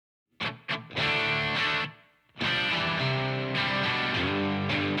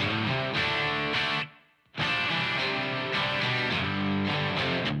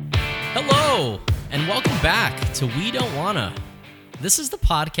Hello, and welcome back to We Don't Wanna. This is the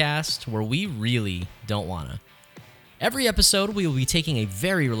podcast where we really don't wanna. Every episode, we will be taking a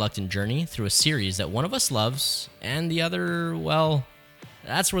very reluctant journey through a series that one of us loves, and the other, well,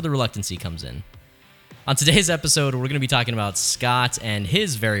 that's where the reluctancy comes in. On today's episode, we're going to be talking about Scott and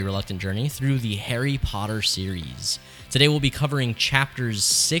his very reluctant journey through the Harry Potter series. Today, we'll be covering chapters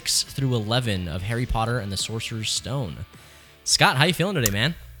 6 through 11 of Harry Potter and the Sorcerer's Stone. Scott, how you feeling today,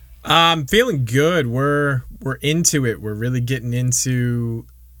 man? I'm feeling good. We're into it. We're really getting into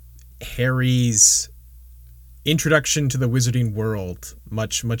Harry's introduction to the wizarding world,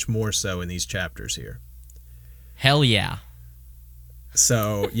 much more so in these chapters here. Hell yeah.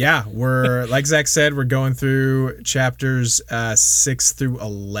 So, yeah, we're, like Zach said, we're going through chapters 6 through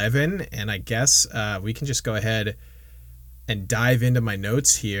 11, and I guess we can just go ahead and dive into my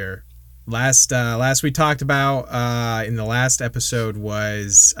notes here. Last we talked about in the last episode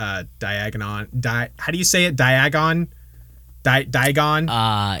was Diagon. How do you say it? Diagon?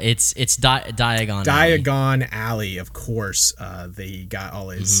 Diagon? It's Diagon. Diagon Alley, of course. They got all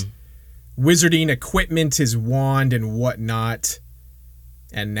his wizarding equipment, his wand and whatnot.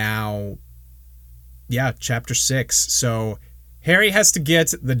 And now, yeah, chapter 6. So Harry has to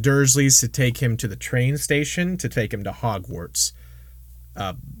get the Dursleys to take him to the train station to take him to Hogwarts.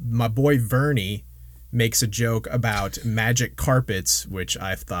 My boy Vernie makes a joke about magic carpets, which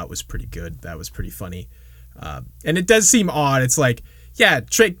I thought was pretty good. That was pretty funny. And it does seem odd. It's like, yeah,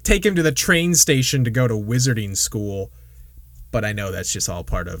 take him to the train station to go to wizarding school. But I know that's just all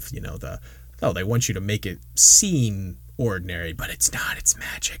part of, they want you to make it seem ordinary, but it's not. It's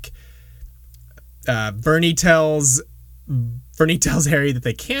magic. Vernie tells Harry that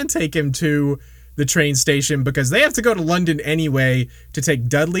they can take him to the train station because they have to go to London anyway to take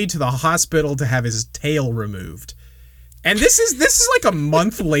Dudley to the hospital to have his tail removed. And this is like a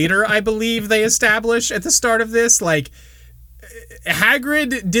month later, I believe they establish at the start of this. Like,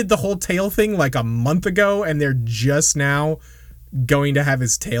 Hagrid did the whole tail thing like a month ago, and they're just now going to have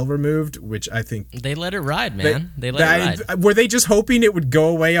his tail removed, which I think they let it ride, man. They let it ride. Were they just hoping it would go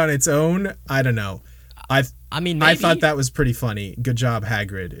away on its own? I don't know. I mean, maybe. I thought that was pretty funny. Good job,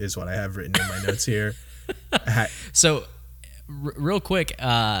 Hagrid, is what I have written in my notes here. So, real quick,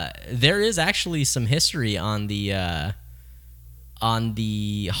 there is actually some history on the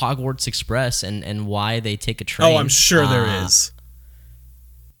Hogwarts Express and why they take a train. Oh, I'm sure there is.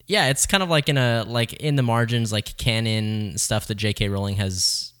 Yeah, it's kind of like in the margins, like canon stuff that J.K. Rowling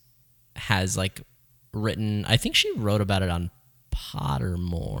has like written. I think she wrote about it on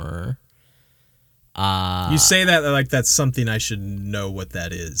Pottermore. You say that like that's something I should know what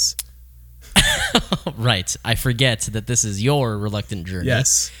that is. Right. I forget that this is your reluctant journey.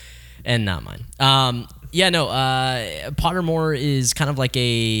 Yes. And not mine. Pottermore is kind of like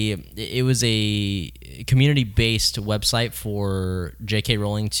it was a community-based website for J.K.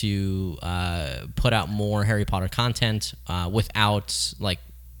 Rowling to put out more Harry Potter content without like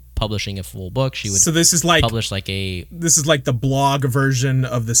publishing a full book. She would publish like this is like the blog version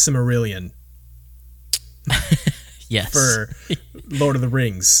of the Silmarillion. Yes. For Lord of the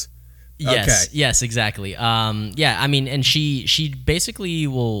Rings. Yes, okay. Yes, exactly. I mean, and she basically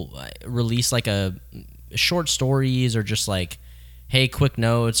will release like short stories or just like, hey, quick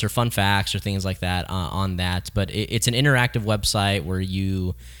notes or fun facts or things like that on that. But it's an interactive website where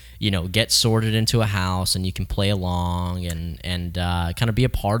you get sorted into a house and you can play along and kind of be a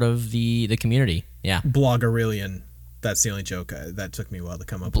part of the community. Yeah. Blogarillion. That's the only joke that took me a while to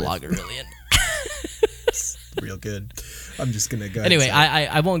come up with. Blogarillion. Real good. I'm just gonna go. Anyway,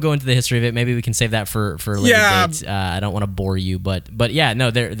 I won't go into the history of it. Maybe we can save that for a later date. I don't want to bore you, but yeah, no,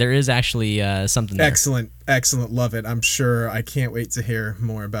 there is actually something there. Excellent, love it. I'm sure. I can't wait to hear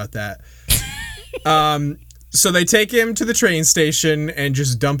more about that. So they take him to the train station and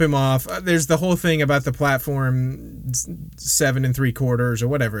just dump him off. There's the whole thing about the platform 7 3/4 or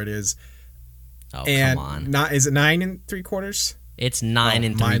whatever it is. Oh, come on! Is it 9 3/4? It's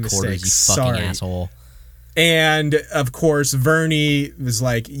 9 3/4. You fucking asshole. And, of course, Vernie was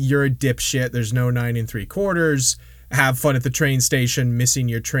like, you're a dipshit. There's no 9 3/4. Have fun at the train station, missing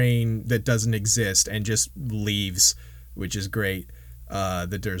your train that doesn't exist, and just leaves, which is great.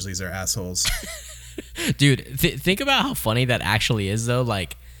 The Dursleys are assholes. Dude, think about how funny that actually is, though.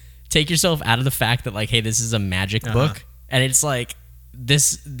 Like, take yourself out of the fact that, like, hey, this is a magic book. And it's like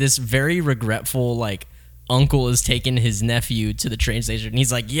this very regretful, like, uncle is taking his nephew to the train station and he's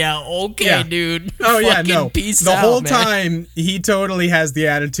like, dude. Oh yeah, no. Peace the out, whole man. time he totally has the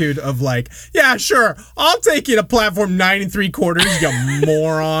attitude of like, yeah, sure, I'll take you to platform 9 3/4, you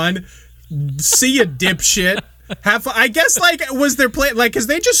moron. See ya, dipshit. Have fun. I guess, like, was their plan, like, because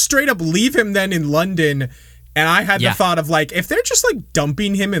they just straight up leave him then in London, and I had the thought of, like, if they're just, like,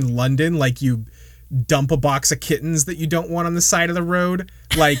 dumping him in London, like you dump a box of kittens that you don't want on the side of the road,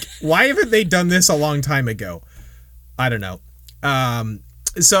 like, why haven't they done this a long time ago? I don't know.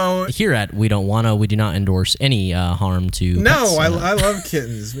 So here at We Don't Wanna, we do not endorse any harm to no, pets. I love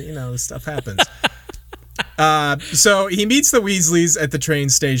kittens, but, you know, this stuff happens. So he meets the Weasleys at the train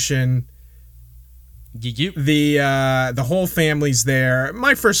station. The whole family's there.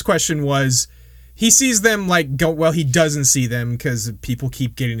 My first question was, he sees them like go. Well, he doesn't see them because people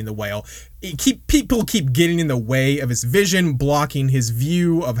keep getting in the way. People keep getting in the way of his vision, blocking his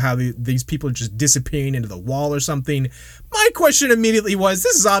view of how these people are just disappearing into the wall or something. My question immediately was,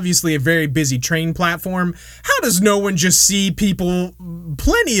 this is obviously a very busy train platform. How does no one just see people,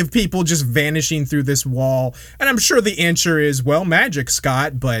 plenty of people just vanishing through this wall? And I'm sure the answer is, well, magic,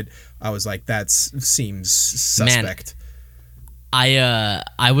 Scott, but I was like, that seems suspect. Man,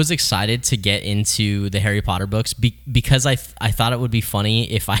 I was excited to get into the Harry Potter books because I thought it would be funny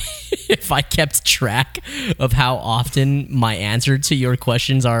if I if I kept track of how often my answer to your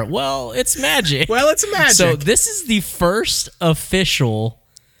questions are, well, it's magic. Well, it's magic. So this is the first official,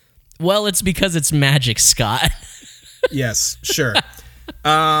 well, it's because it's magic, Scott. Yes, sure.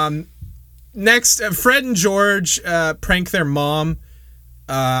 Next, Fred and George prank their mom.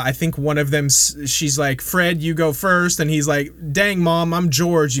 I think one of them, she's like, Fred, you go first. And he's like, dang, Mom, I'm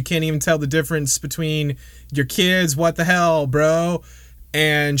George. You can't even tell the difference between your kids. What the hell, bro?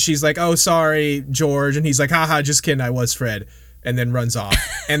 And she's like, oh, sorry, George. And he's like, haha, just kidding. I was Fred. And then runs off.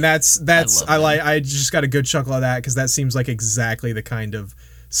 And that's I just got a good chuckle at that because that seems like exactly the kind of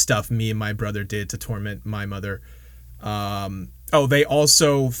stuff me and my brother did to torment my mother. They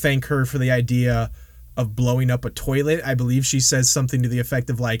also thank her for the idea of blowing up a toilet. I believe she says something to the effect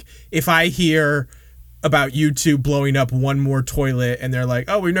of like, if I hear about you two blowing up one more toilet, and they're like,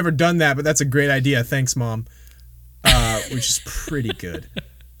 oh, we've never done that, but that's a great idea. Thanks, Mom. Which is pretty good.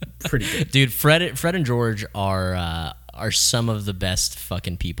 Pretty good. Dude, Fred and George are some of the best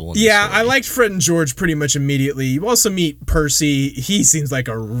fucking people in the Yeah, story. I liked Fred and George pretty much immediately. You also meet Percy. He seems like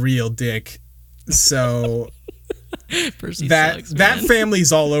a real dick. So Percy that sucks, man.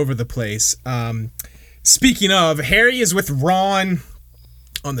 family's all over the place. Speaking of, Harry is with Ron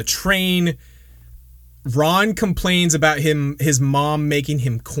on the train. Ron complains about his mom making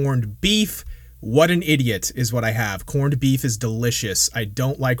him corned beef. What an idiot is what I have. Corned beef is delicious. I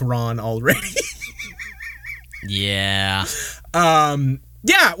don't like Ron already. Yeah.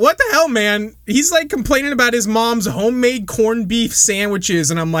 Yeah, what the hell, man? He's like complaining about his mom's homemade corned beef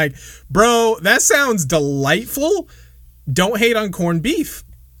sandwiches, and I'm like, bro, that sounds delightful. Don't hate on corned beef.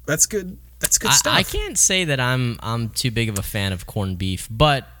 That's good. That's good stuff. I can't say that I'm too big of a fan of corned beef,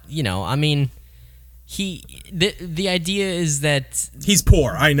 but you know, I mean, the idea is that he's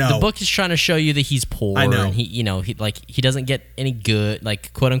poor. I know. The book is trying to show you that he's poor. I know. And he doesn't get any good,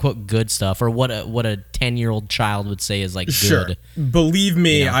 like, quote unquote good stuff, or what a 10-year-old child would say is like good. Sure. Believe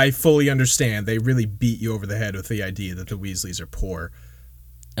me, You know? I fully understand. They really beat you over the head with the idea that the Weasleys are poor.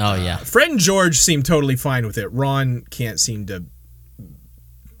 Oh yeah. Fred and George seem totally fine with it. Ron can't seem to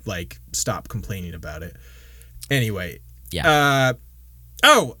like stop complaining about it. Anyway. Yeah.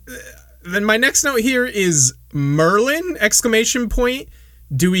 Then my next note here is Merlin, exclamation point.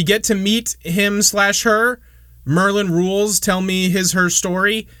 Do we get to meet him/her? Merlin rules. Tell me her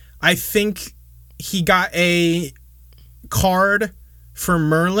story. I think he got a card for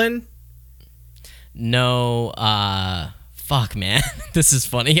Merlin. No, fuck, man. This is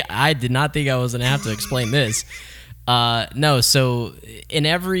funny. I did not think I was going to have to explain this. No, so in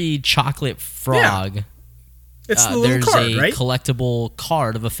every chocolate frog, It's the little there's card, a right? collectible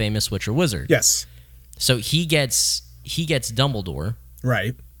card of a famous witch or wizard. Yes. So he gets Dumbledore.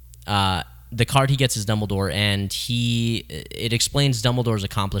 Right. The card he gets is Dumbledore, and it explains Dumbledore's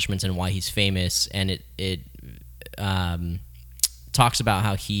accomplishments and why he's famous, and it talks about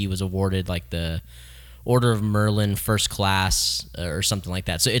how he was awarded like the Order of Merlin First Class or something like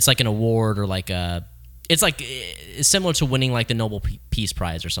that. So it's like an award or like it's like similar to winning like the Nobel Peace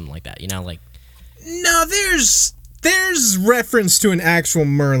Prize or something like that. You know, like. No, there's reference to an actual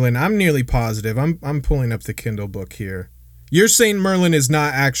Merlin. I'm nearly positive. I'm pulling up the Kindle book here. You're saying Merlin is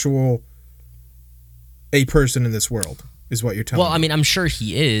not a person in this world, is what you're telling me. Well, I mean, I'm sure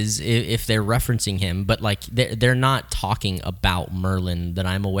he is if they're referencing him, but like they're not talking about Merlin that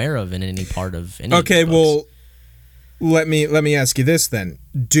I'm aware of in any part of any. Okay, of these books. well, let me ask you this then.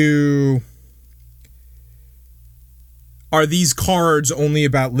 Are these cards only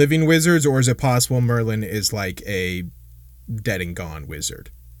about living wizards, or is it possible Merlin is like a dead and gone wizard?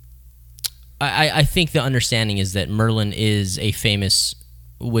 I think the understanding is that Merlin is a famous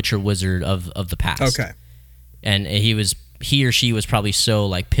Witcher wizard of the past. Okay. And he or she was probably so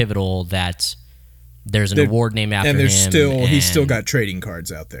like pivotal that there's an award named after him. And he's still got trading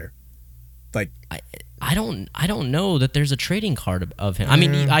cards out there. Like I don't know that there's a trading card of him. I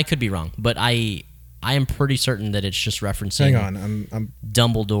mean, I could be wrong, but I am pretty certain that it's just referencing. Hang on, I'm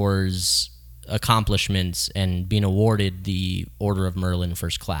Dumbledore's accomplishments and being awarded the Order of Merlin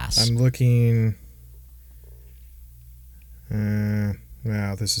First Class. I'm looking.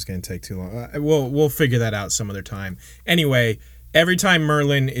 Wow, this is going to take too long. We'll figure that out some other time. Anyway, every time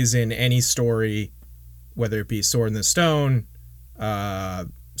Merlin is in any story, whether it be Sword in the Stone,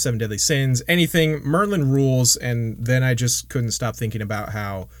 Seven Deadly Sins, anything, Merlin rules, and then I just couldn't stop thinking about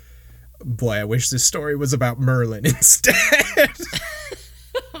how, boy, I wish this story was about Merlin instead.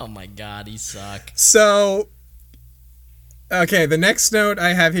 Oh my god, he suck. So, okay, the next note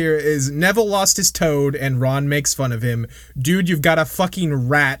I have here is Neville lost his toad and Ron makes fun of him. Dude, you've got a fucking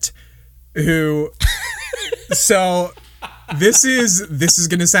rat who... So, this is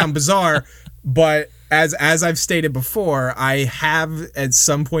going to sound bizarre, but as I've stated before, I have at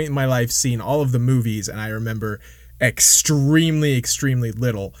some point in my life seen all of the movies, and I remember extremely, extremely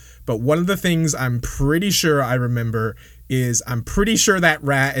little. But one of the things I'm pretty sure I remember is I'm pretty sure that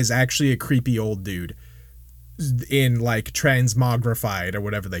rat is actually a creepy old dude in like transmogrified or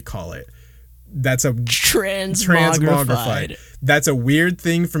whatever they call it. That's a transmogrified. That's a weird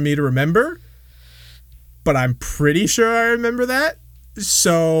thing for me to remember, but I'm pretty sure I remember that.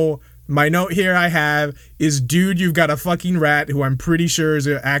 So my note here I have is, dude, you've got a fucking rat who I'm pretty sure is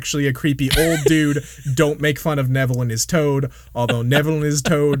actually a creepy old dude. Don't make fun of Neville and his toad, although Neville and his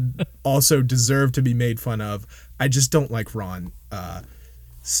toad also deserve to be made fun of. I just don't like Ron.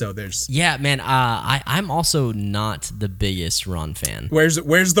 So there's... Yeah, man, I'm also not the biggest Ron fan. Where's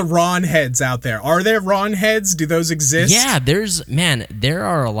the Ron heads out there? Are there Ron heads? Do those exist? Yeah, there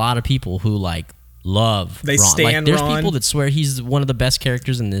are a lot of people who like love Ron. Like, there's Ron. people that swear he's one of the best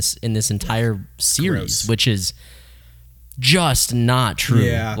characters in this entire series. Gross. Which is just not true.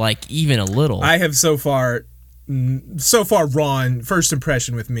 Yeah. Like, even a little. I have so far Ron, first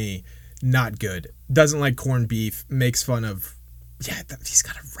impression with me, not good. Doesn't like corned beef, makes fun of... Yeah, he's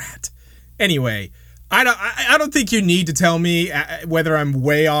got a rat. Anyway, I don't think you need to tell me whether I'm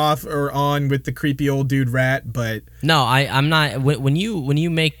way off or on with the creepy old dude rat, but... No, I'm not. When you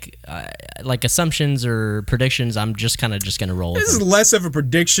make like assumptions or predictions, I'm just kind of going to roll with This is less of a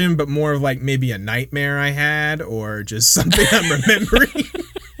prediction, but more of like maybe a nightmare I had or just something I'm remembering.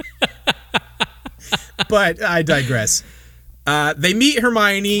 But I digress. They meet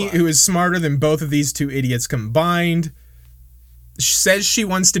Hermione, who is smarter than both of these two idiots combined. She says she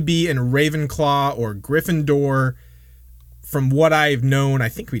wants to be in Ravenclaw or Gryffindor. From what I've known, I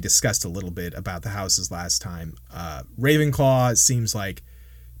think we discussed a little bit about the houses last time. Ravenclaw seems like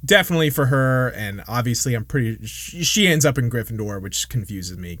definitely for her, and obviously she ends up in Gryffindor, which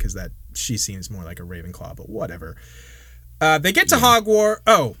confuses me because that she seems more like a Ravenclaw, but whatever. They get to Hogwarts.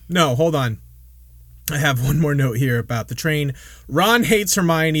 Oh, no, hold on. I have one more note here about the train. Ron hates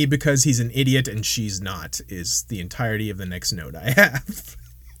Hermione because he's an idiot and she's not, is the entirety of the next note I have.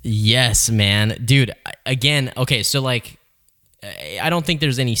 Yes, man. Dude, again, okay, so like, I don't think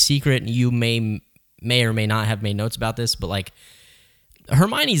there's any secret. You may or may not have made notes about this, but like,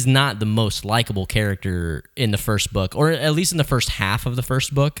 Hermione's not the most likable character in the first book, or at least in the first half of the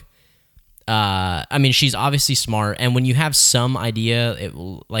first book. I mean, she's obviously smart, and when you have some idea,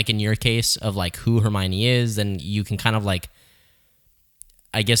 like in your case, of like who Hermione is, then you can kind of like,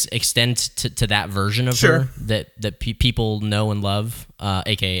 I guess, extend to that version of her that people know and love,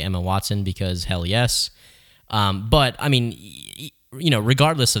 aka Emma Watson, because hell yes. But I mean, you know,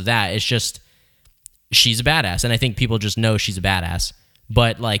 regardless of that, it's just she's a badass, and I think people just know she's a badass.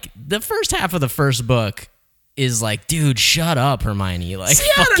 But like the first half of the first book is like, dude, shut up, Hermione. Like,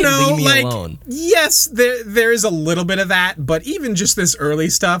 see, I don't know. Leave me alone. Yes, there is a little bit of that, but even just this early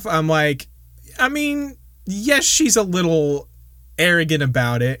stuff, I'm like, I mean, yes, she's a little arrogant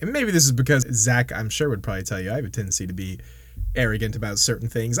about it, and maybe this is because Zach, I'm sure, would probably tell you I have a tendency to be arrogant about certain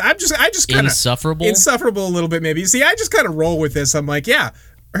things. I just kind of insufferable a little bit, maybe. See, I just kind of roll with this. I'm like, yeah,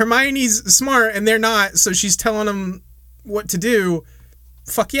 Hermione's smart, and they're not, so she's telling them what to do.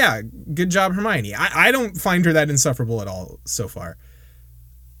 Fuck yeah, good job, Hermione. I don't find her that insufferable at all so far.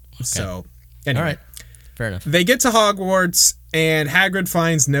 Okay. So, anyway. All right. Fair enough. They get to Hogwarts, and Hagrid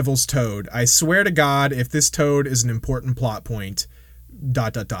finds Neville's toad. I swear to God, if this toad is an important plot point, ...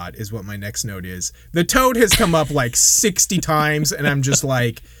 is what my next note is. The toad has come up like 60 times, and I'm just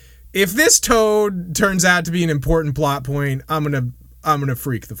like, if this toad turns out to be an important plot point, I'm gonna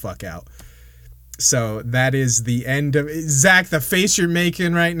freak the fuck out. So that is the end of Zach. The face you're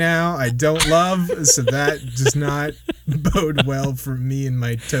making right now, I don't love. So that does not bode well for me and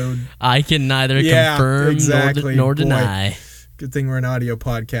my toad. I can neither confirm nor deny. Good thing we're an audio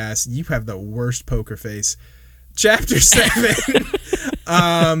podcast. You have the worst poker face. Chapter 7.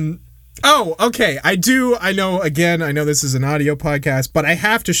 Oh, okay. I know this is an audio podcast, but I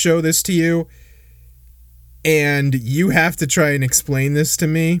have to show this to you. And you have to try and explain this to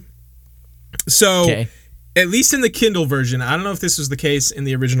me. So, At least in the Kindle version, I don't know if this was the case in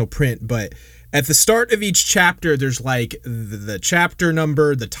the original print, but at the start of each chapter, there's like the chapter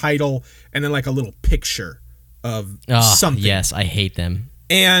number, the title, and then like a little picture of something. Yes, I hate them.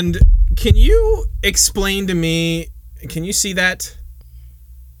 And can you explain to me, can you see that?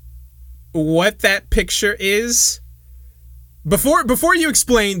 What that picture is? Before you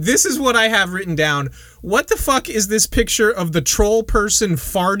explain, this is what I have written down. What the fuck is this picture of the troll person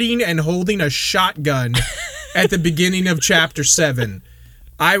farting and holding a shotgun at the beginning of chapter 7?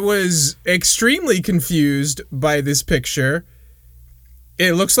 I was extremely confused by this picture.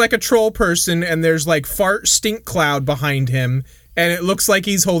 It looks like a troll person and there's like fart stink cloud behind him and it looks like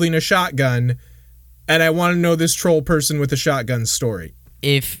he's holding a shotgun, and I want to know this troll person with a shotgun story.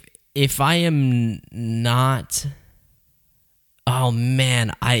 If I am not... Oh,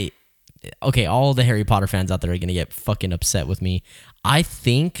 man, okay, all the Harry Potter fans out there are going to get fucking upset with me. I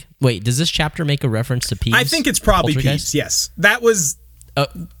think... Wait, does this chapter make a reference to Peeves? I think it's probably Peeves, yes. That was...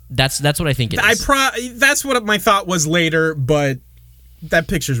 That's what I think it is. That's what my thought was later, but that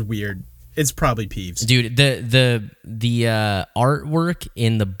picture's weird. It's probably Peeves. Dude, the artwork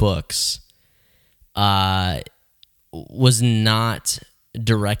in the books was not...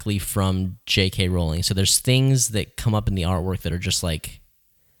 directly from J.K. Rowling. So there's things that come up in the artwork that are just like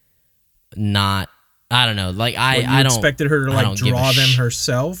not, I don't know. Like I don't expected her to like draw them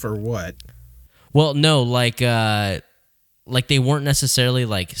herself or what? Well, no, like they weren't necessarily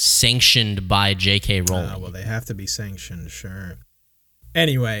like sanctioned by J.K. Rowling. Well, they have to be sanctioned, sure.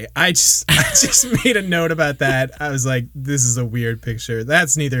 Anyway, I just made a note about that. I was like, this is a weird picture.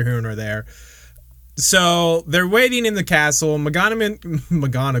 That's neither here nor there. So they're waiting in the castle. McGonagall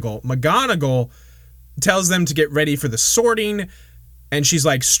tells them to get ready for the sorting, and she's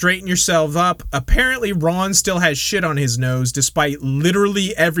like, straighten yourself up. Apparently, Ron still has shit on his nose, despite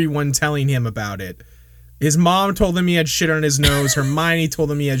literally everyone telling him about it. His mom told him he had shit on his nose. Hermione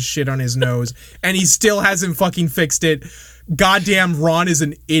told him he had shit on his nose, and he still hasn't fucking fixed it. Goddamn, Ron is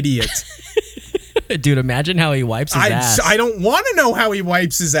an idiot. Dude, imagine how he wipes his ass. I don't want to know how he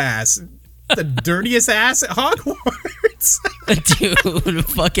wipes his ass. The dirtiest ass at Hogwarts. Dude,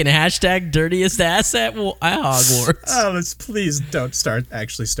 fucking hashtag dirtiest ass at Hogwarts. Oh, please don't start that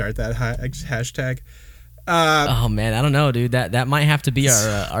hashtag. Oh man, I don't know, dude. That might have to be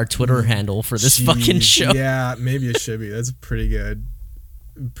our Twitter handle for this fucking show. Yeah, maybe it should be. That's pretty good.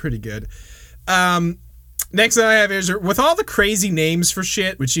 Pretty good. Next thing I have is, with all the crazy names for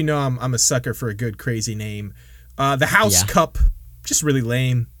shit, which you know I'm a sucker for a good crazy name. The House Cup, just really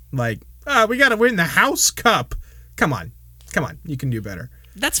lame. Like, we gotta win the House Cup. Come on, you can do better.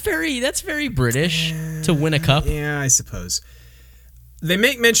 That's very British to win a cup. Yeah, I suppose. They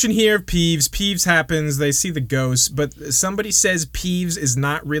make mention here of Peeves. Peeves happens. They see the ghost, but somebody says Peeves is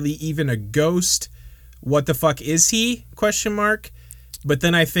not really even a ghost. What the fuck is he? ? But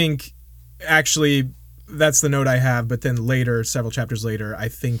then I think, actually, that's the note I have. But then later, several chapters later, I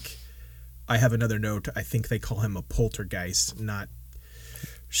think I have another note. I think they call him a poltergeist. Not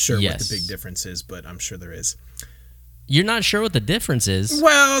sure what the big difference is, but I'm sure there is. You're not sure what the difference is?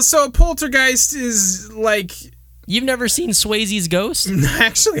 Well, so a poltergeist is like... You've never seen Swayze's Ghost? I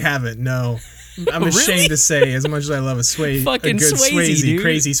actually haven't, no. I'm ashamed to say, as much as I love a good Swayze, dude.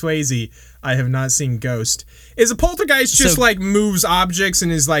 Crazy Swayze, I have not seen Ghost. Is a poltergeist just like moves objects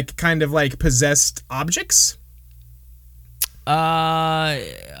and is like kind of like possessed objects? A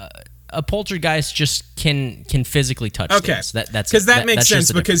poltergeist just can physically touch things. That's because that makes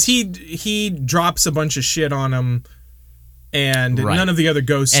sense, because he drops a bunch of shit on them, and none of the other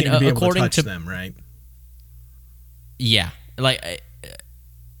ghosts seem to be able to touch them, right? Yeah, like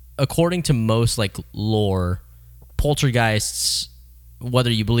according to most like lore, poltergeists,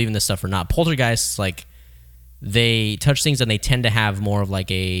 whether you believe in this stuff or not, poltergeists like they touch things and they tend to have more of like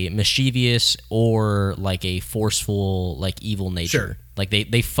a mischievous or like a forceful, like evil nature. Sure. Like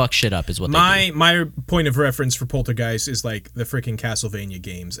they fuck shit up is what they do. My point of reference for poltergeist is like the freaking Castlevania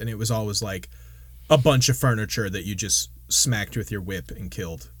games, and it was always like a bunch of furniture that you just smacked with your whip and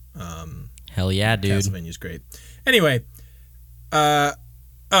killed. Hell yeah, dude. Castlevania's great. Anyway,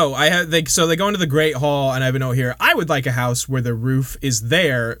 Oh, so they go into the Great Hall, and I have a note here. I would like a house where the roof is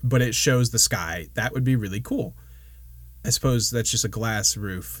there, but it shows the sky. That would be really cool. I suppose that's just a glass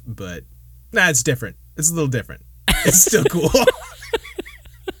roof, but it's different. It's a little different. It's still cool.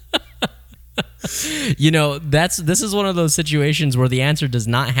 This is one of those situations where the answer does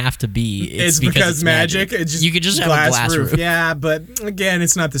not have to be it's because it's magic. It's just you could just have a glass roof. Yeah, but again,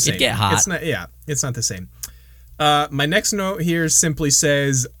 it's not the same. It'd get hot. It's not the same. My next note here simply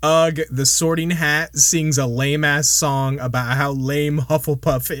says, "Ugh, the Sorting Hat sings a lame ass song about how lame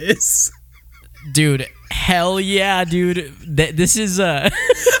Hufflepuff is." Dude, hell yeah, dude. This is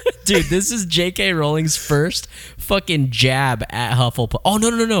dude, this is J.K. Rowling's first fucking jab at Hufflepuff. Oh,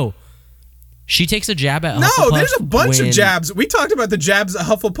 no. She takes a jab at Hufflepuff. No, there's a bunch of jabs. We talked about the jabs at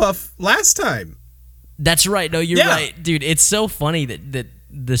Hufflepuff last time. That's right. No, you're right. Dude, it's so funny that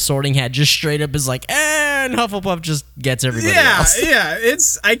the Sorting Hat just straight up is like, and Hufflepuff just gets everybody else. Yeah.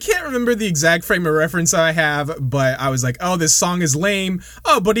 I can't remember the exact frame of reference I have, but I was like, oh, this song is lame.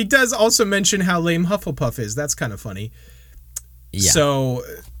 Oh, but he does also mention how lame Hufflepuff is. That's kind of funny. Yeah. So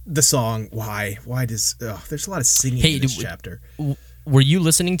the song, why does, there's a lot of singing in this chapter. Were you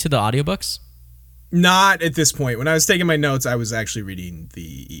listening to the audiobooks? Not at this point. When I was taking my notes, I was actually reading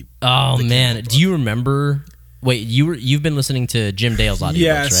the man, book. Do you remember? Wait, you've been listening to Jim Dale's audiobooks,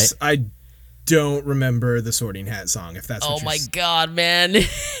 yes, right? I don't remember the Sorting Hat song. If that's what my god, man,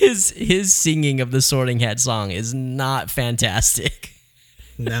 his singing of the Sorting Hat song is not fantastic.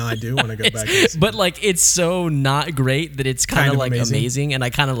 Now I do want to go back. And listen. But like, it's so not great that it's kind of like amazing, and I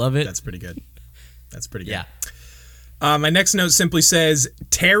kind of love it. That's pretty good. Yeah. My next note simply says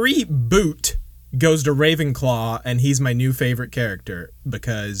Terry Boot goes to Ravenclaw, and he's my new favorite character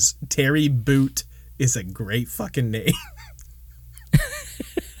because Terry Boot is a great fucking name.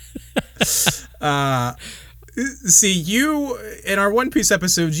 See, you in our One Piece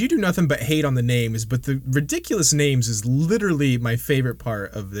episodes, you do nothing but hate on the names, but the ridiculous names is literally my favorite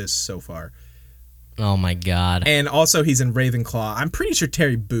part of this so far. Oh my god. And also he's in Ravenclaw. I'm pretty sure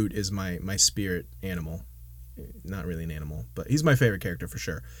Terry Boot is my spirit animal. Not really an animal, but he's my favorite character for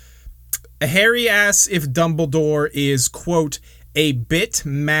sure. Harry asks if Dumbledore is, quote, a bit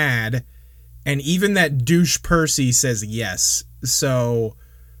mad, and even that douche Percy says yes. So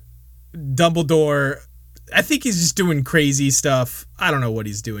Dumbledore, I think he's just doing crazy stuff. I don't know what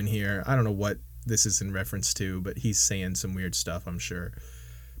he's doing here. I don't know what this is in reference to, but he's saying some weird stuff, I'm sure.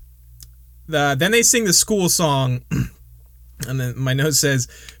 Then they sing the school song, and then my note says,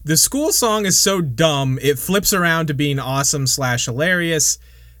 the school song is so dumb, it flips around to being awesome / hilarious.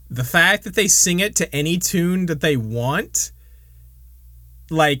 The fact that they sing it to any tune that they want,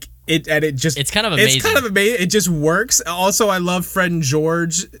 like it's kind of amazing. It just works. Also, I love Fred and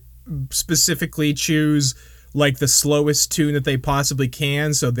George specifically choose like the slowest tune that they possibly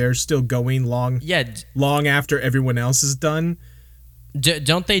can, so they're still going long after everyone else is done.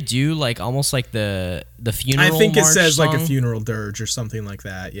 Don't they do like almost like the funeral? I think it says song? Like a funeral dirge or something like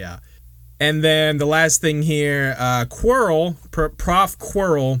that. Yeah. And then the last thing here, Quirrell, Prof.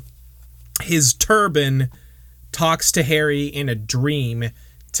 Quirrell, his turban talks to Harry in a dream,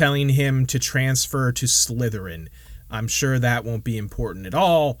 telling him to transfer to Slytherin. I'm sure that won't be important at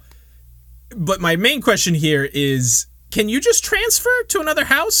all. But my main question here is, can you just transfer to another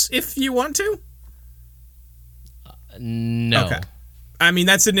house if you want to? No. Okay. I mean,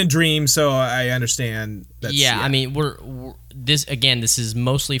 that's in a dream, so I understand. I mean, this is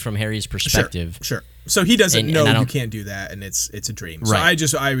mostly from Harry's perspective. Sure. So he doesn't know you can't do that, and it's a dream. Right.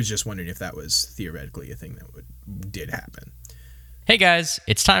 So I was just wondering if that was theoretically a thing that did happen. Hey guys,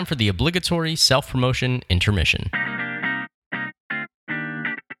 it's time for the obligatory self-promotion intermission.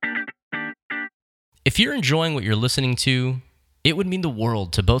 If you're enjoying what you're listening to, it would mean the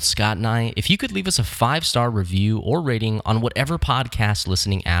world to both Scott and I if you could leave us a 5-star review or rating on whatever podcast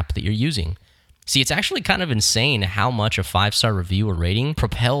listening app that you're using. See, it's actually kind of insane how much a 5-star review or rating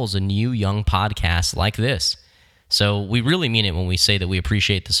propels a new young podcast like this. So we really mean it when we say that we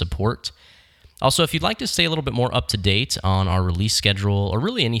appreciate the support. Also, if you'd like to stay a little bit more up to date on our release schedule or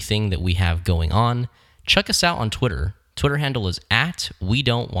really anything that we have going on, check us out on Twitter. Twitter handle is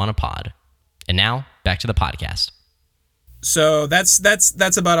 @WeDon'tWannaPod. And now, back to the podcast. So that's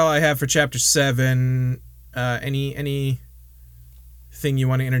about all I have for chapter 7. Any thing you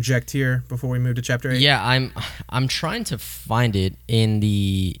want to interject here before we move to chapter 8? Yeah, I'm trying to find it in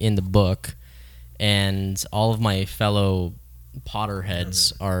the book, and all of my fellow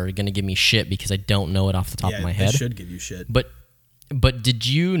Potterheads are gonna give me shit because I don't know it off the top of my head. They should give you shit. But did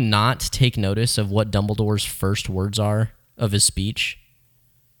you not take notice of what Dumbledore's first words are of his speech?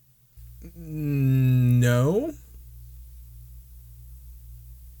 No.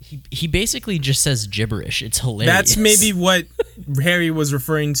 He basically just says gibberish. It's hilarious. That's maybe what Harry was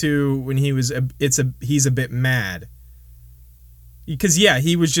referring to when he was he's a bit mad. Because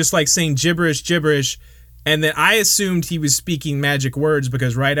he was just like saying gibberish, and then I assumed he was speaking magic words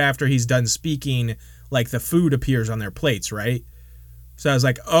because right after he's done speaking, like the food appears on their plates, right? So I was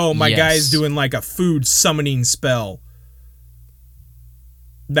like, oh, my guy's doing like a food summoning spell.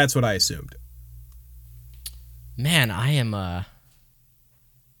 That's what I assumed. Man, I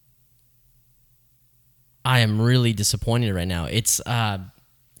am really disappointed right now. It's God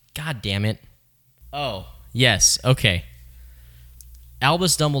damn it. Oh, yes. Okay.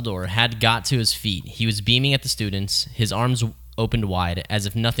 Albus Dumbledore had got to his feet. He was beaming at the students, his arms opened wide, as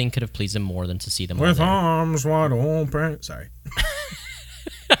if nothing could have pleased him more than to see them with all there. Arms wide open. Sorry.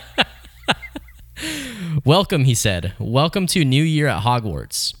 Welcome, he said. Welcome to New Year at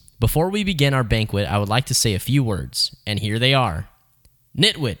Hogwarts. Before we begin our banquet, I would like to say a few words, and here they are.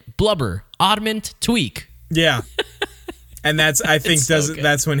 Nitwit, blubber, oddment, tweak. Yeah. And that's, I think,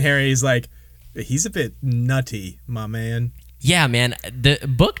 that's when Harry's like, he's a bit nutty, my man. Yeah, man. The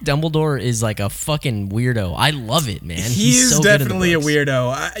book Dumbledore is like a fucking weirdo. I love it, man. He's so definitely a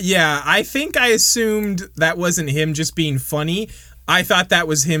weirdo. I think I assumed that wasn't him just being funny. I thought that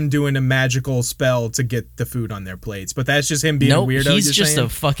was him doing a magical spell to get the food on their plates, but that's just him being a weirdo. He's just saying? A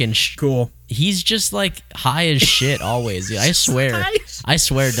fucking cool. He's just like high as shit always. I swear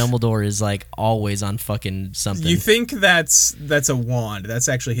Dumbledore is like always on fucking something. You think that's a wand? That's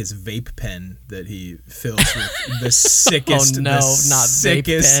actually his vape pen that he fills with the sickest. Oh no, not vape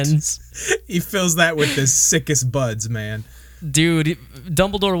pens. He fills that with the sickest buds, man. Dude,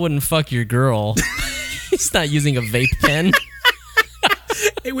 Dumbledore wouldn't fuck your girl. He's not using a vape pen.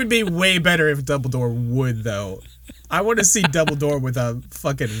 It would be way better if Dumbledore would, though. I want to see Dumbledore with a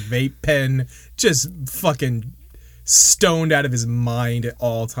fucking vape pen, just fucking stoned out of his mind at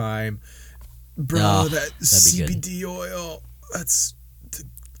all time. Bro, that CBD oil, that's the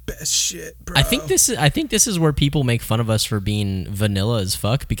best shit, bro. I think this is where people make fun of us for being vanilla as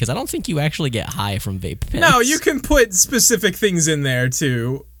fuck, because I don't think you actually get high from vape pens. No, you can put specific things in there,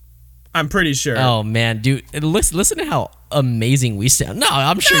 too. I'm pretty sure. Oh, man, dude. Listen to how amazing we sound. No,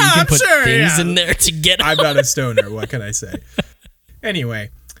 I'm sure you can put things in there to get I'm not a stoner. What can I say? Anyway,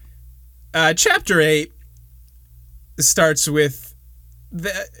 Chapter 8 starts with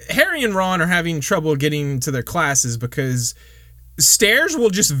Harry and Ron are having trouble getting to their classes because stairs will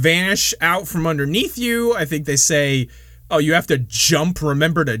just vanish out from underneath you. I think they say, oh, you have to jump.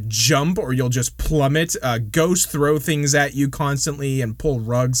 Remember to jump or you'll just plummet. Ghosts throw things at you constantly and pull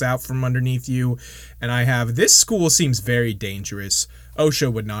rugs out from underneath you. And I have, this school seems very dangerous.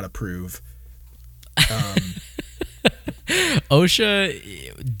 OSHA would not approve.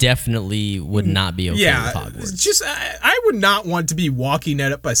 OSHA definitely would not be okay with Hogwarts. Just, I would not want to be walking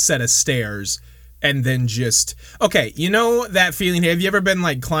up a set of stairs and then just, okay, you know that feeling? Have you ever been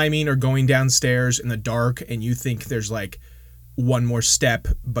like climbing or going downstairs in the dark and you think there's like one more step,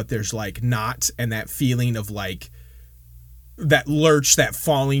 but there's like not, and that feeling of like that lurch, that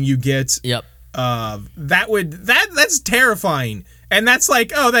falling you get? Yep. That's terrifying. And that's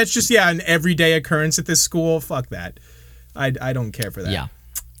like, oh, that's just, an everyday occurrence at this school. Fuck that. I don't care for that.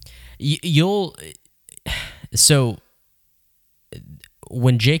 Yeah. So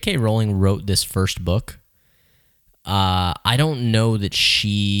when J.K. Rowling wrote this first book, I don't know that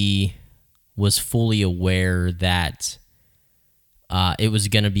she was fully aware that it was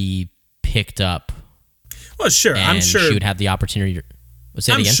going to be picked up. Well, sure. I'm sure she would have the opportunity to...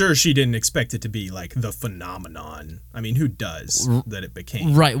 I'm sure she didn't expect it to be like the phenomenon. I mean, who does that it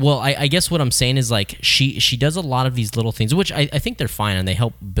became? Right. Well, I guess what I'm saying is like she does a lot of these little things, which I think they're fine, and they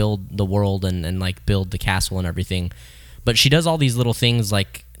help build the world and like build the castle and everything. But she does all these little things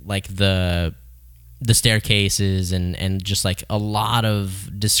like the staircases and just like a lot of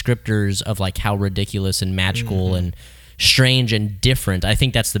descriptors of like how ridiculous and magical and strange and different. I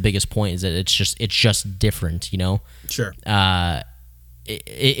think that's the biggest point, is that it's just different, you know? Sure.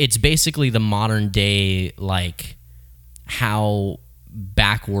 It's basically the modern day, like how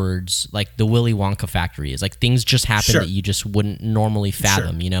backwards like the Willy Wonka factory is. Like things just happen that you just wouldn't normally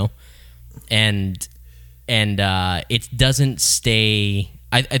fathom, you know? And it doesn't stay.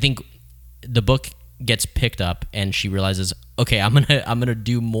 I think the book gets picked up and she realizes, okay, I'm gonna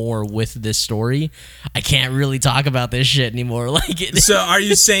do more with this story. I can't really talk about this shit anymore. So are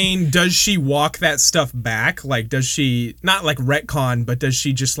you saying, does she walk that stuff back? Like, does she not like retcon, but does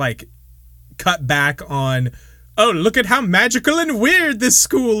she just like cut back on, oh, look at how magical and weird this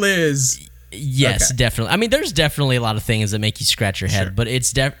school is? Yes, definitely. I mean, there's definitely a lot of things that make you scratch your head, but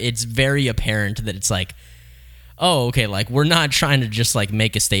it's very apparent that it's like, oh, okay, like we're not trying to just like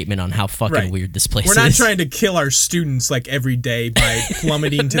make a statement on how fucking Right. weird this place is. We're not trying to kill our students like every day by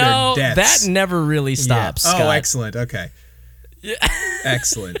plummeting to no, their deaths. that never really stops. Yeah. Scott. Oh, excellent. Okay.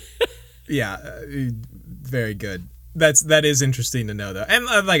 Excellent. Yeah, very good. That is interesting to know, though. And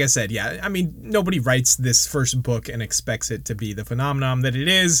like I said, yeah, I mean, nobody writes this first book and expects it to be the phenomenon that it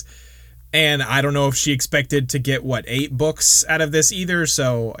is. And I don't know if she expected to get, 8 books out of this either.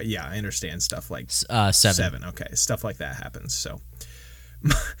 So, yeah, I understand stuff like 7. 7. Okay, stuff like that happens. So,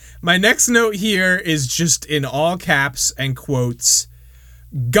 my next note here is just in all caps and quotes,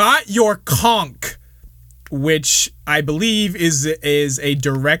 "Got your conch," which I believe is a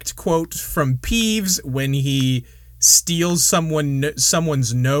direct quote from Peeves when he steals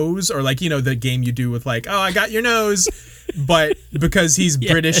someone's nose, or like, the game you do with like, oh, I got your nose, but because he's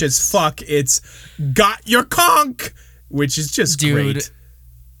Yes. British as fuck, it's "got your conch," which is just Dude, great.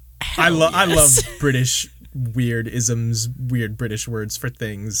 I love yes. British weird isms, weird British words for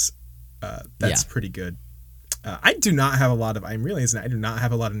things. That's pretty good. I do not have a lot of. I'm realizing I do not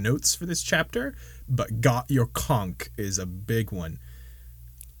have a lot of notes for this chapter, but "got your conch" is a big one.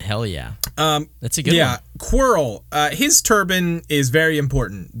 Hell yeah. That's a good one. Quirrell. His turban is very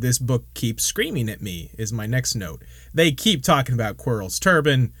important. This book keeps screaming at me, is my next note. They keep talking about Quirrell's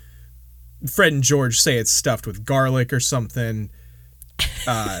turban. Fred and George say it's stuffed with garlic or something.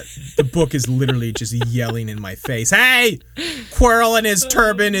 The book is literally just yelling in my face, "Hey, Quirrell and his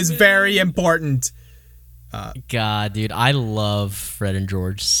turban is very important." God, dude, I love Fred and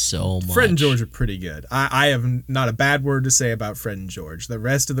George so much. Fred and George are pretty good. I have not a bad word to say about Fred and George. The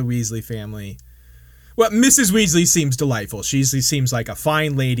rest of the Weasley family... Well, Mrs. Weasley seems delightful. She seems like a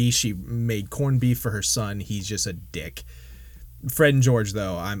fine lady. She made corned beef for her son. He's just a dick. Fred and George,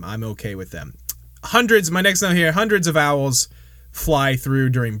 though, I'm okay with them. My next note here, hundreds of owls fly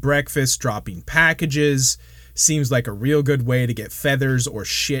through during breakfast, dropping packages. Seems like a real good way to get feathers or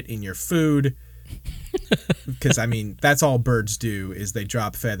shit in your food. Because, I mean, that's all birds do, is they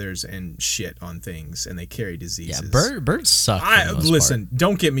drop feathers and shit on things, and they carry diseases. Yeah, birds suck. Listen,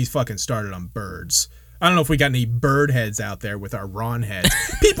 don't get me fucking started on birds. I don't know if we got any bird heads out there with our Ron heads.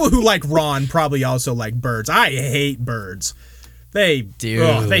 People who like Ron probably also like birds. I hate birds. They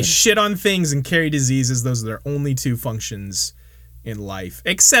shit on things and carry diseases. Those are their only 2 functions in life.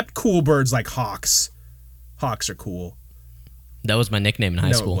 Except cool birds like hawks. Hawks are cool. That was my nickname in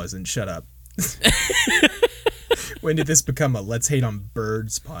high school. No, it wasn't. Shut up. When did this become a Let's Hate on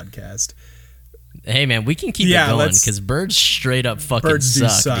Birds podcast? Hey man, we can keep it going because birds straight up fucking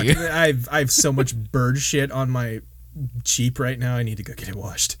suck. Dude. I have so much bird shit on my Jeep right now. I need to go get it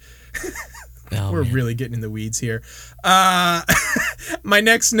washed. We're really getting in the weeds here. My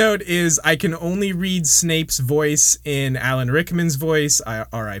next note is I can only read Snape's voice in Alan Rickman's voice.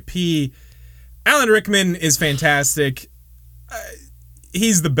 R.I.P. Alan Rickman is fantastic.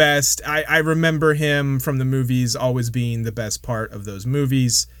 He's the best. I remember him from the movies always being the best part of those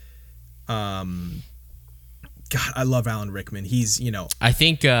movies. God, I love Alan Rickman. He's, I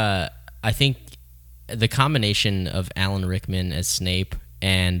think the combination of Alan Rickman as Snape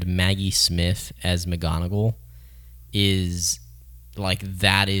and Maggie Smith as McGonagall is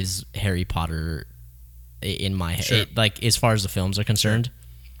that is Harry Potter in my head. Sure. As far as the films are concerned.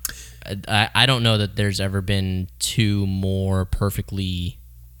 I don't know that there's ever been 2 more perfectly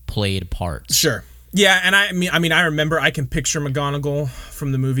played parts. Sure. Yeah, and I mean, I remember I can picture McGonagall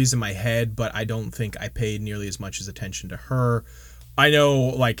from the movies in my head, but I don't think I paid nearly as much as attention to her. I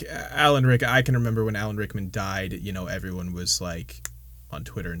know, I can remember when Alan Rickman died, everyone was on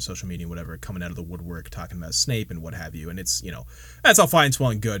Twitter and social media and whatever, coming out of the woodwork talking about Snape and what have you. And it's, that's all fine,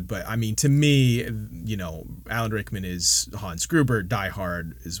 well and good. But I mean, to me, Alan Rickman is Hans Gruber. Die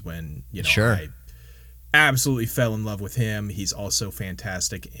Hard is when, sure. I absolutely fell in love with him. He's also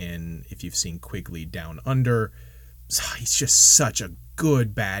fantastic in, if you've seen Quigley Down Under. He's just such a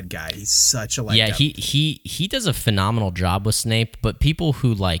good bad guy. He's such a he does a phenomenal job with Snape, but people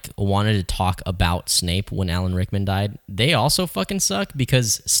who wanted to talk about Snape when Alan Rickman died, they also fucking suck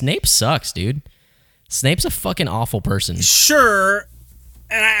because Snape sucks, dude. Snape's a fucking awful person. Sure.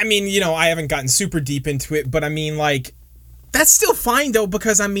 And I mean, I haven't gotten super deep into it, but I mean, that's still fine though,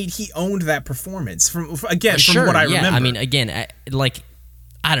 because I mean, he owned that performance from what I remember. I mean, again,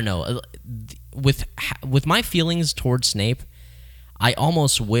 I don't know, with my feelings towards Snape, I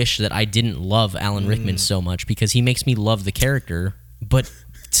almost wish that I didn't love Alan Rickman so much because he makes me love the character, but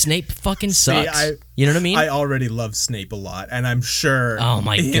Snape fucking sucks. You know what I mean? I already love Snape a lot, and I'm sure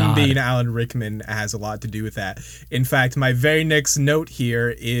him being Alan Rickman has a lot to do with that. In fact, my very next note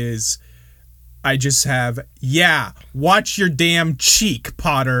here is I just have, watch your damn cheek,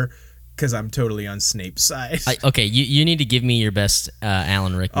 Potter, because I'm totally on Snape's side. Okay, you need to give me your best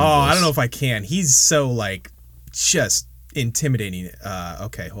Alan Rickman voice. I don't know if I can. He's so, like, just intimidating.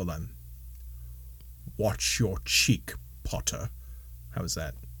 Okay, hold on. Watch your cheek, Potter. How was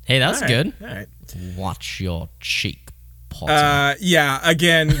that? Hey, that's good. All right. Watch your cheek, Potter. Yeah,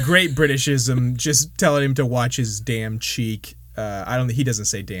 again, great Britishism. Just telling him to watch his damn cheek. He doesn't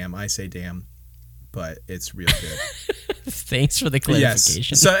say damn. I say damn. But it's real good. Thanks for the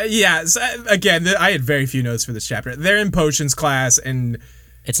clarification. Yes. So, again, I had very few notes for this chapter. They're in potions class, and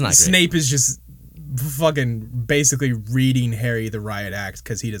it's not Snape is just fucking basically reading Harry the riot act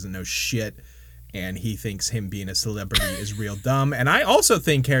because he doesn't know shit, and he thinks him being a celebrity is real dumb. And I also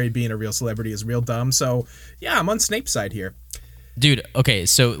think Harry being a real celebrity is real dumb. So, yeah, I'm on Snape's side here. Dude, okay,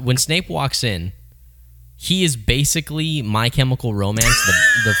 so when Snape walks in, he is basically My Chemical Romance,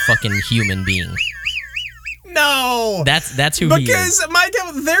 the fucking human being. No, that's who he is. Because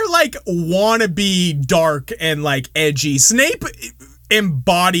they're like wannabe dark and like edgy. Snape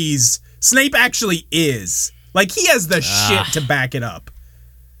actually is. Like, he has the shit to back it up.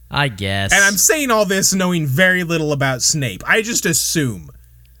 I guess. And I'm saying all this knowing very little about Snape. I just assume.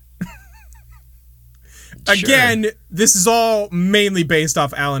 Again, this is all mainly based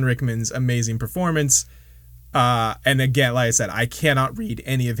off Alan Rickman's amazing performance. And again, like I said, I cannot read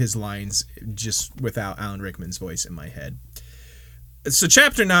any of his lines just without Alan Rickman's voice in my head. So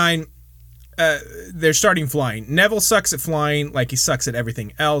chapter 9, they're starting flying. Neville sucks at flying like he sucks at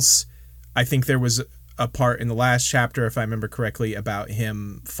everything else. I think there was a part in the last chapter, if I remember correctly, about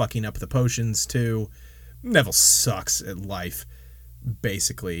him fucking up the potions too. Neville sucks at life,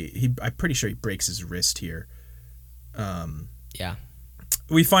 basically. I'm pretty sure he breaks his wrist here. Yeah.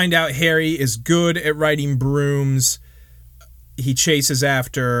 We find out Harry is good at riding brooms. He chases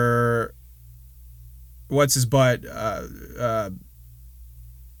after what's his butt?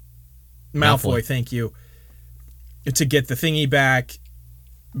 Malfoy, thank you. To get the thingy back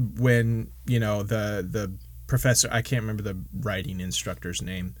when, the professor, I can't remember the writing instructor's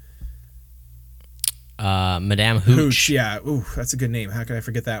name. Madame Hooch. Yeah. Ooh, that's a good name. How could I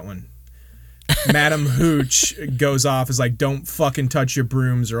forget that one? Madam Hooch goes off, is like, don't fucking touch your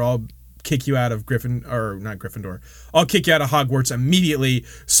brooms or I'll kick you out of not Gryffindor. I'll kick you out of Hogwarts immediately.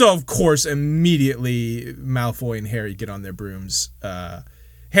 So, of course, immediately Malfoy and Harry get on their brooms.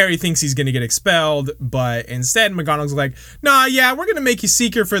 Harry thinks he's going to get expelled, but instead McGonagall's like, nah, yeah, we're going to make you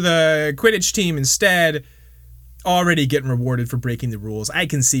Seeker for the Quidditch team instead. Already getting rewarded for breaking the rules. I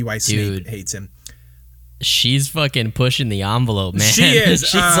can see why Snape hates him. She's fucking pushing the envelope, man. She is.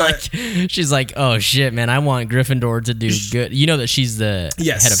 she's like, oh shit, man, I want Gryffindor to do good. You know that she's the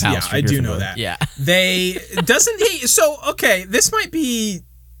head of house for I Gryffindor. do know that. Yeah. Okay, this might be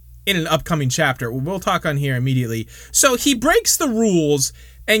in an upcoming chapter. We'll talk on here immediately. So he breaks the rules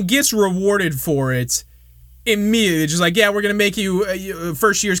and gets rewarded for it immediately. Just like, yeah, we're going to make you,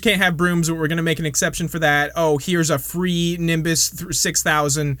 first years can't have brooms, but we're going to make an exception for that. Oh, here's a free Nimbus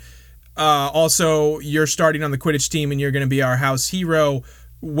 6000. Also, you're starting on the Quidditch team and you're going to be our house hero.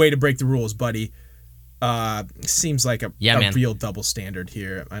 Way to break the rules, buddy. Seems like a real double standard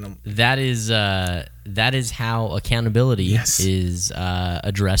here. That is how accountability is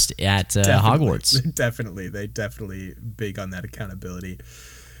addressed at Hogwarts. They definitely big on that accountability.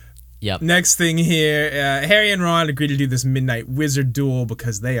 Yep. Next thing here, Harry and Ron agree to do this midnight wizard duel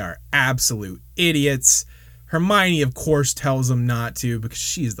because they are absolute idiots. Hermione, of course, tells them not to because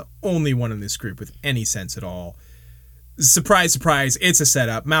she's the only one in this group with any sense at all. Surprise, surprise, it's a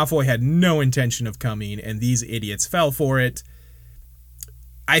setup. Malfoy had no intention of coming, and these idiots fell for it.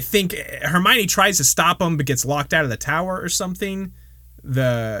 I think Hermione tries to stop him, but gets locked out of the tower or something,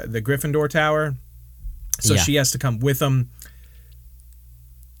 the Gryffindor tower. So she has to come with them.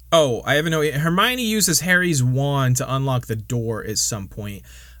 Oh, I have a note. Hermione uses Harry's wand to unlock the door at some point.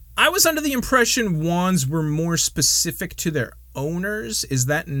 I was under the impression wands were more specific to their owners. Is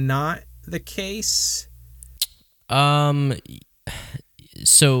that not the case? So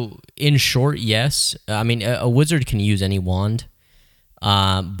in short, yes. I mean, a wizard can use any wand,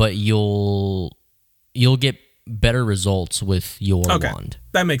 but you'll get better results with your wand.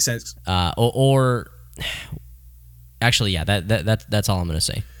 That makes sense. Or actually, yeah. That's all I'm gonna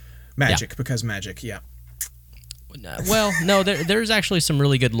say. Magic, because magic, yeah. Well, no, there's actually some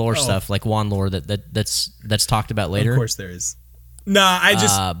really good lore stuff, like wand lore that's talked about later. Of course there is.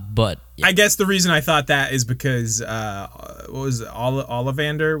 Nah, but yeah. I guess the reason I thought that is because what was it?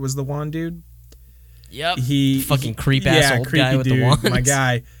 Ollivander was the wand dude. Yep. He fucking creep ass old guy with dude, the wand. My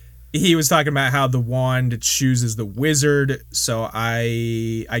guy. he was talking about how the wand chooses the wizard. So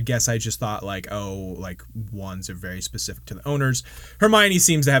I guess I just thought like, oh, like wands are very specific to the owners. Hermione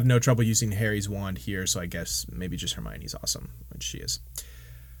seems to have no trouble using Harry's wand here. So I guess maybe just Hermione's awesome, which she is.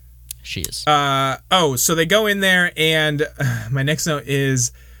 She is. So they go in there, and my next note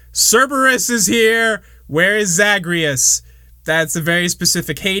is Cerberus is here. Where is Zagreus? That's a very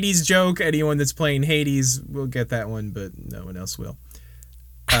specific Hades joke. Anyone that's playing Hades will get that one, but no one else will.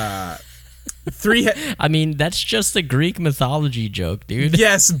 I mean, that's just a Greek mythology joke, dude.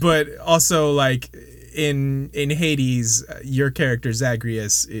 Yes, but also like in Hades, your character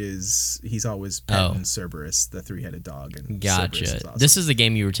Zagreus he's always petting Cerberus, the three-headed dog. And gotcha. Is awesome. This is the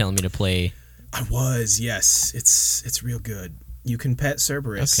game you were telling me to play. I was, yes. It's real good. You can pet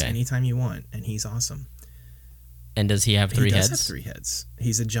Cerberus anytime you want, and he's awesome. And does he have three heads? He does have 3 heads.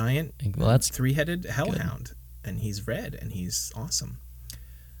 He's a giant, that's three-headed hellhound, and he's red, and he's awesome.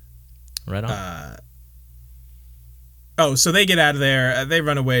 Right on. So they get out of there. They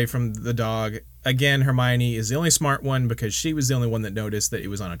run away from the dog. Again, Hermione is the only smart one because she was the only one that noticed that it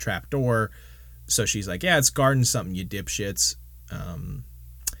was on a trap door. So she's like, yeah, it's guarding something, you dipshits. And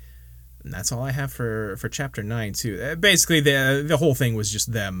that's all I have for chapter 9, too. Basically, the whole thing was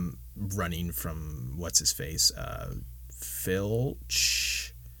just them running from, what's-his-face,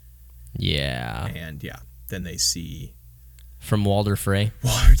 Filch. Yeah. And, yeah, then they see... From Walder Frey.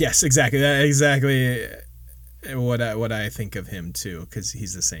 Well, yes, exactly. Exactly what I think of him, too, because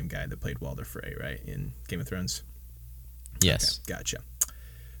he's the same guy that played Walder Frey, right, in Game of Thrones? Yes. Okay, gotcha.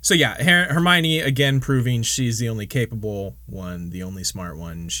 So, yeah, Hermione, again, proving she's the only capable one, the only smart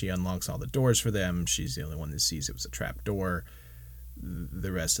one. She unlocks all the doors for them. She's the only one that sees it was a trap door.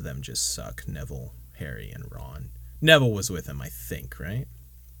 The rest of them just suck. Neville, Harry, and Ron. Neville was with him, I think, right?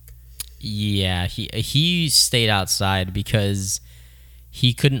 Yeah, he stayed outside because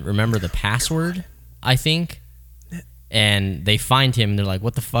he couldn't remember the password, I think. And they find him, and they're like,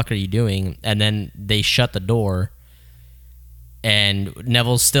 what the fuck are you doing? And then they shut the door. And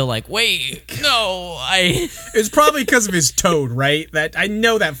Neville's still like, wait, no, It's probably because of his toad, right? That I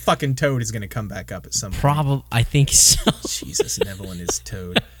know that fucking toad is going to come back up at some point. Probably, I think so. Jesus, Neville and his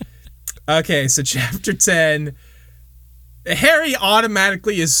toad. Okay, so chapter 10. Harry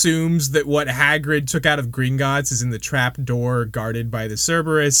automatically assumes that what Hagrid took out of Gringotts is in the trap door guarded by the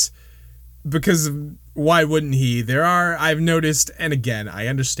Cerberus. Because why wouldn't he? I've noticed, and again, I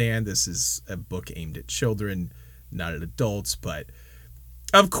understand this is a book aimed at children, not at adults, but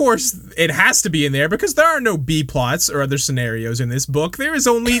of course it has to be in there because there are no B plots or other scenarios in this book. There is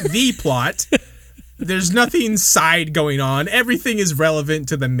only the plot. There's nothing side going on. Everything is relevant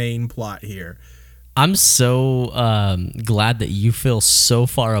to the main plot here. I'm so glad that you feel so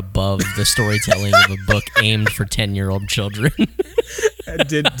far above the storytelling of a book aimed for 10-year-old children.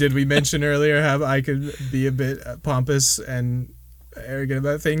 Did we mention earlier how I could be a bit pompous and arrogant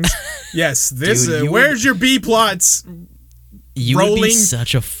about things? Yes, this. Dude, where's your B plots? You rolling? Would be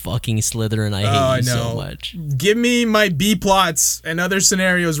such a fucking Slytherin. I hate you so much. Give me my B plots and other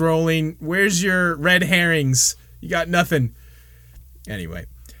scenarios rolling. Where's your red herrings? You got nothing. Anyway.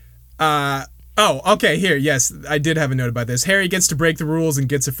 Okay, here, yes, I did have a note about this. Harry gets to break the rules and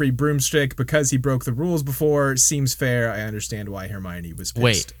gets a free broomstick because he broke the rules before. Seems fair. I understand why Hermione was pissed.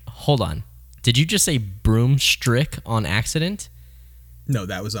 Wait, hold on. Did you just say broomstick on accident? No,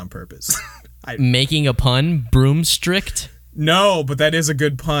 that was on purpose. Making a pun? Broomstrict? No, but that is a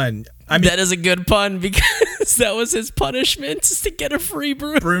good pun. I mean, that is a good pun because that was his punishment, is to get a free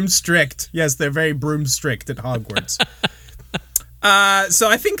broom. Broomstrict. Yes, they're very broomstrict at Hogwarts. So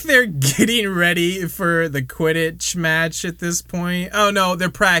I think they're getting ready for the Quidditch match at this point. Oh, no, they're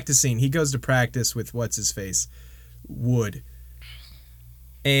practicing. He goes to practice with what's-his-face? Wood.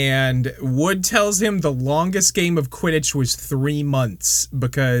 And Wood tells him the longest game of Quidditch was 3 months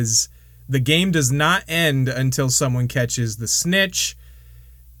because the game does not end until someone catches the snitch.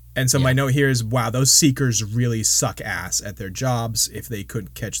 And so my note here is, wow, those seekers really suck ass at their jobs if they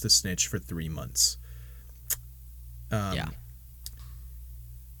couldn't catch the snitch for 3 months.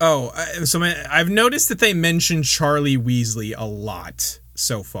 So I've noticed that they mention Charlie Weasley a lot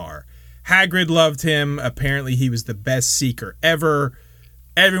so far. Hagrid loved him. Apparently he was the best seeker ever.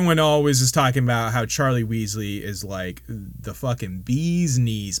 Everyone always is talking about how Charlie Weasley is like the fucking bee's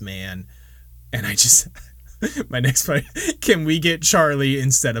knees, man. And I just... my next point, can we get Charlie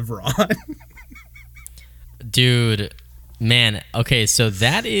instead of Ron? Dude, man. Okay, so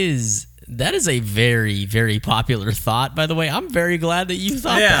that is a very, very popular thought, by the way. I'm very glad that you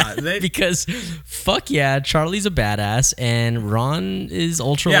thought that. Because, fuck yeah, Charlie's a badass, and Ron is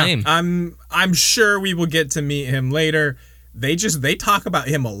ultra lame. I'm sure we will get to meet him later. they talk about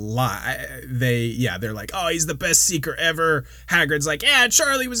him a lot. They're like, oh, he's the best seeker ever. Hagrid's like, yeah,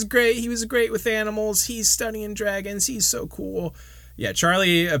 Charlie was great. He was great with animals. He's studying dragons. He's so cool. Yeah,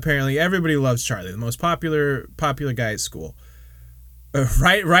 Charlie, apparently everybody loves Charlie, the most popular guy at school.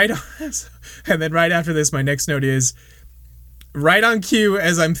 Right, and then right after this, my next note is, right on cue,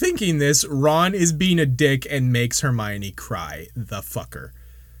 as I'm thinking this, Ron is being a dick and makes Hermione cry. The fucker.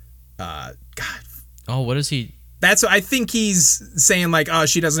 God. Oh, what is he? That's what I think he's saying, like, oh,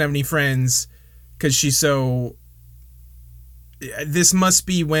 she doesn't have any friends because she's so... This must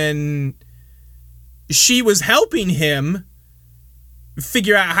be when she was helping him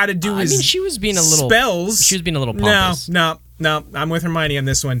figure out how to do his she was being a little spells. She was being a little pompous. No, I'm with Hermione on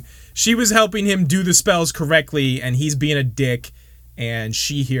this one. She was helping him do the spells correctly, and he's being a dick, and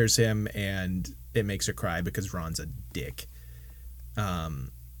she hears him, and it makes her cry because Ron's a dick.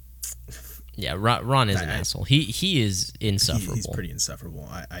 Yeah, Ron is an asshole. He is insufferable. He's pretty insufferable.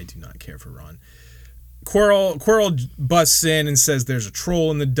 I do not care for Ron. Quirrell busts in and says there's a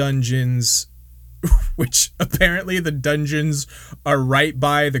troll in the dungeons, which apparently the dungeons are right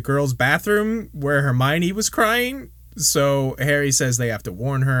by the girls' bathroom where Hermione was crying. So Harry says they have to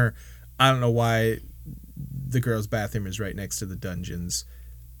warn her. I don't know why the girls' bathroom is right next to the dungeons,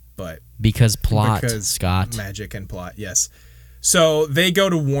 but because Scott. Magic and plot, yes. So they go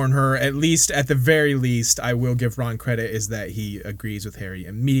to warn her. At the very least, I will give Ron credit, is that he agrees with Harry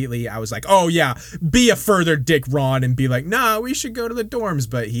immediately. I was like, oh yeah, be a further dick, Ron, and be like, nah, we should go to the dorms.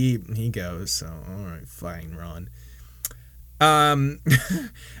 But he goes, so all right, fine, Ron.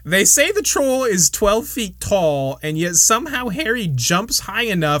 They say the troll is 12 feet tall, and yet somehow Harry jumps high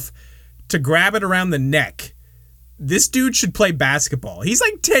enough to grab it around the neck. This dude should play basketball. He's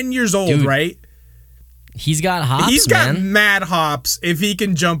like 10 years old, dude, right? He's got hops, He's got mad hops if he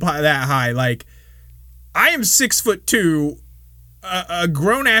can jump that high. Like, I am 6'2", a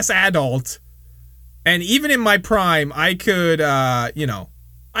grown-ass adult, and even in my prime, I could, I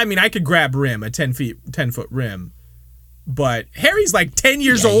could grab rim, a 10-foot rim. But Harry's like 10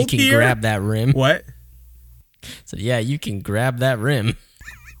 years old here. You can grab that rim. What? So, yeah, you can grab that rim.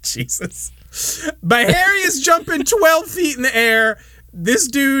 Jesus. But Harry is jumping 12 feet in the air. This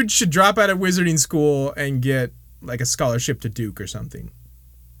dude should drop out of wizarding school and get like a scholarship to Duke or something.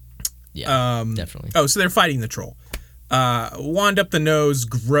 Yeah, definitely. Oh, so they're fighting the troll. Wand up the nose,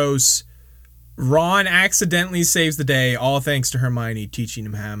 gross. Ron accidentally saves the day, all thanks to Hermione teaching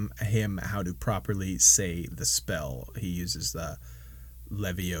him how to properly say the spell. He uses the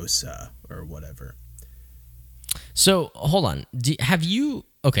Leviosa or whatever. So, hold on.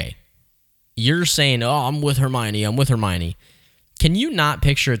 Okay, you're saying, oh, I'm with Hermione. Can you not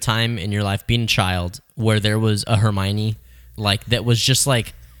picture a time in your life being a child where there was a Hermione like that was just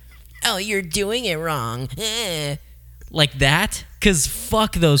like, oh, you're doing it wrong. Like that? Because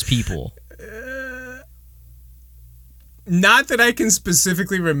fuck those people. Not that I can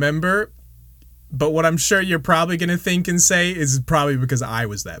specifically remember, but what I'm sure you're probably going to think and say is probably because I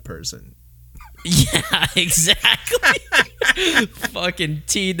was that person. Yeah, exactly. Fucking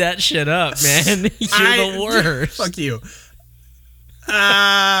teed that shit up, man. You're the worst. Fuck you.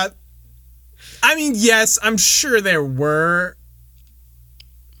 Yes, I'm sure there were.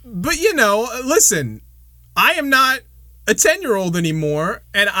 But, listen, I am not a 10-year-old anymore,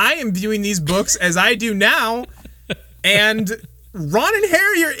 and I am viewing these books as I do now, and Ron and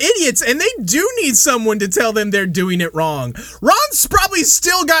Harry are idiots, and they do need someone to tell them they're doing it wrong. Ron's probably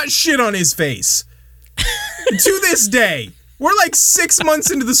still got shit on his face. To this day. We're like 6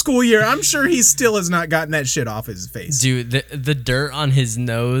 months into the school year. I'm sure he still has not gotten that shit off his face. Dude, the dirt on his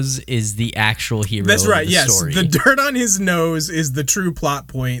nose is the actual hero. That's right, of the yes. story. The dirt on his nose is the true plot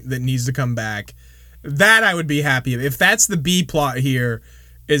point that needs to come back. That I would be happy if that's the B plot here,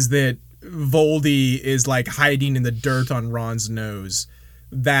 is that Voldy is like hiding in the dirt on Ron's nose.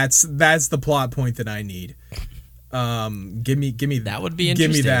 That's the plot point that I need. Give me that would be Give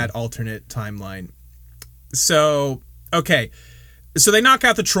interesting. me that alternate timeline. So, okay. So they knock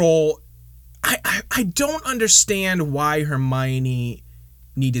out the troll. I don't understand why Hermione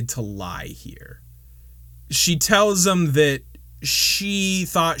needed to lie here. She tells them that she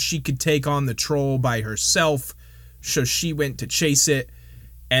thought she could take on the troll by herself, so she went to chase it,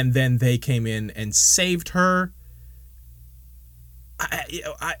 and then they came in and saved her.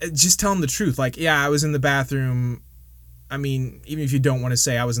 I just tell them the truth. Like, yeah, I was in the bathroom. I mean, even if you don't want to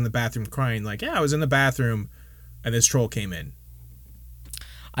say I was in the bathroom crying, like, yeah, I was in the bathroom and this troll came in.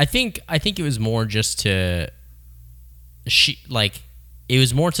 I think it was more just it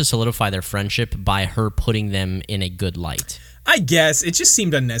was more to solidify their friendship by her putting them in a good light. I guess it just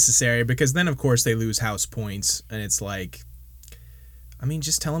seemed unnecessary because then of course they lose house points and it's like, I mean,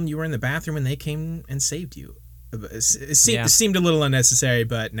 just tell them you were in the bathroom and they came and saved you. It seemed a little unnecessary,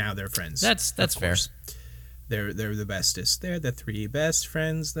 but now they're friends. That's fair. They're the bestest. They're the 3 best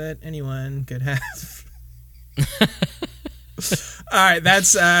friends that anyone could have. All right,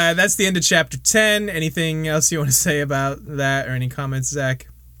 that's the end of chapter 10. Anything else you want to say about that, or any comments, Zach?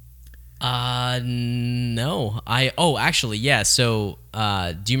 No. Actually, yeah. So,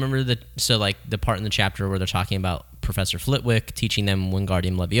 do you remember the part in the chapter where they're talking about Professor Flitwick teaching them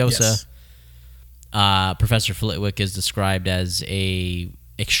Wingardium Leviosa? Yes. Professor Flitwick is described as a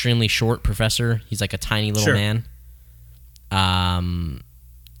extremely short professor. He's like a tiny little man.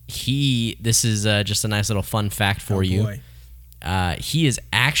 This is just a nice little fun fact for you. Boy. He is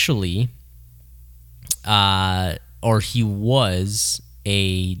actually, or he was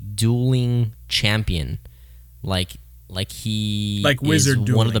a dueling champion. Like wizard is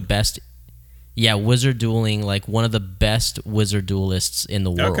dueling. One of the best. Yeah, wizard dueling, like one of the best wizard duelists in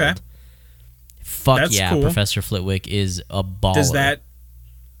the world. Okay. That's cool. Professor Flitwick is a baller. Does that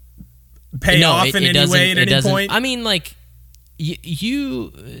pay off in any way at any point? I mean, like,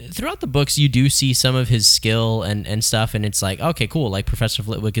 you throughout the books, you do see some of his skill and stuff, and it's like, okay, cool. Like, Professor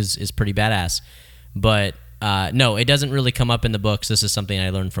Flitwick is pretty badass. But, no, it doesn't really come up in the books. This is something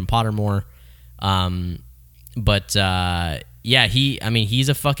I learned from Pottermore. Yeah, he's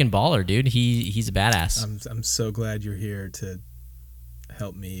a fucking baller, dude. He's a badass. I'm so glad you're here to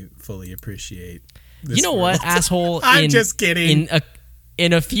help me fully appreciate this. You know world. what, asshole? I'm just kidding.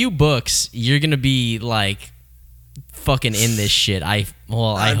 In a few books, you're gonna be like fucking in this shit. I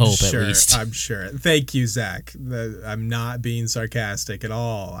hope sure, at least. I'm sure. Thank you, Zach. I'm not being sarcastic at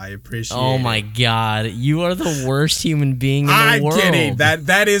all. I appreciate it. Oh my god, you are the worst human being in the world. I'm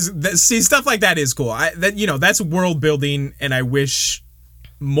kidding. See, stuff like that is cool. That's world building, and I wish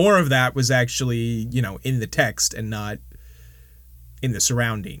more of that was actually, in the text and not in the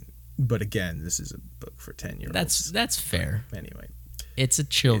surrounding. But again, this is a book for 10-year-olds. That's fair. Anyway, it's a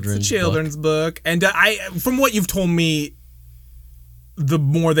children's book. And from what you've told me, the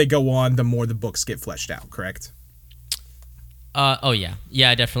more they go on, the more the books get fleshed out, correct?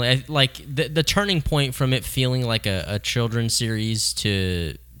 Yeah, definitely. Like the turning point from it feeling like a children's series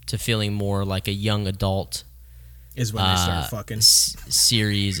to feeling more like a young adult is when they start fucking.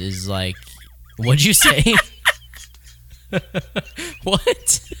 Series is like, what'd you say?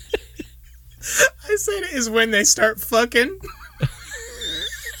 What? I said it is when they start fucking.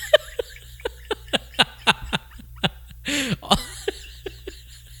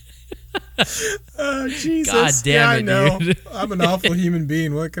 Oh, Jesus. God damn it, I know. dude. I'm an awful human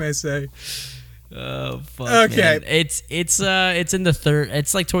being. What can I say? Oh, fuck. Okay. Man. It's in the third.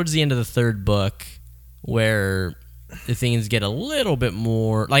 It's like towards the end of the third book where the things get a little bit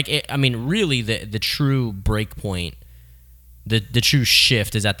more like. Really, the true break point, the true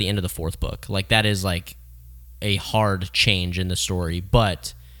shift is at the end of the fourth book. Like that is like a hard change in the story.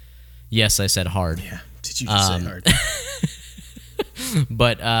 But yes, I said hard. Yeah. Did you just say hard?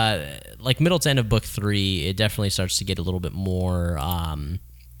 But like middle to end of book 3, it definitely starts to get a little bit more.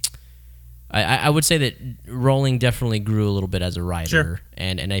 I would say that Rowling definitely grew a little bit as a writer, sure.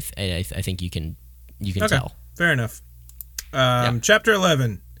 and I think you can okay. tell. Fair enough. Chapter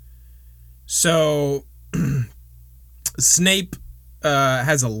 11. So Snape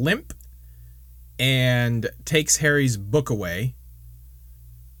has a limp and takes Harry's book away.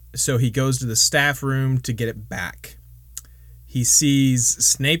 So he goes to the staff room to get it back. He sees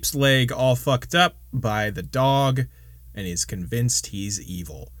Snape's leg all fucked up by the dog and is convinced he's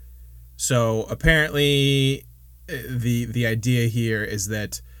evil. So apparently the idea here is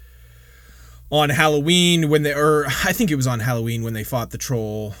that on Halloween I think it was on Halloween when they fought the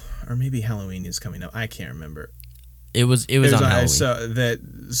troll, or maybe Halloween is coming up. I can't remember. It was on Halloween. So that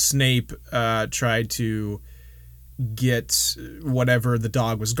Snape tried to get whatever the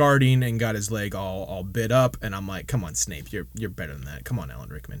dog was guarding and got his leg all bit up, and I'm like, come on, Snape, you're better than that. Come on, Alan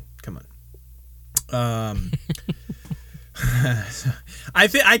Rickman, come on. I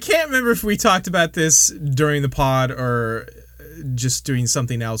can't remember if we talked about this during the pod or just doing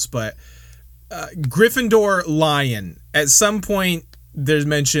something else, but Gryffindor lion. At some point, there's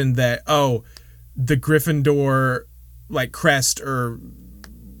mention that the Gryffindor like crest or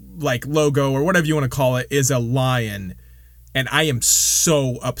like logo or whatever you want to call it is a lion, and I am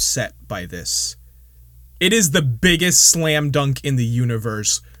so upset by this. It is the biggest slam dunk in the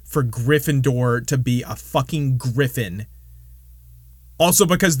universe for Gryffindor to be a fucking griffin. Also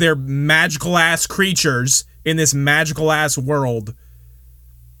because they're magical ass creatures in this magical ass world.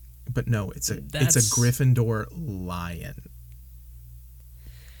 But no, it's a Gryffindor lion.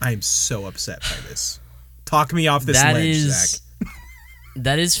 I am so upset by this. Talk me off this ledge, Zach.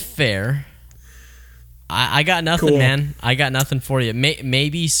 That is fair. I got nothing, Cool. man. I got nothing for you.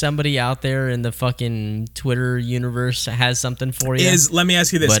 Maybe somebody out there in the fucking Twitter universe has something for you. Let me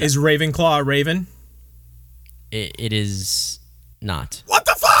ask you this: But- is Ravenclaw a raven? It is not. What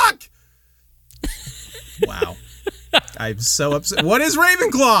the fuck? Wow, I'm so upset. What is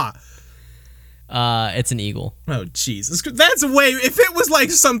Ravenclaw? It's an eagle. Oh Jesus, that's a way. If it was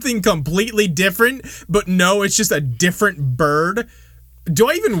like something completely different, but no, it's just a different bird. Do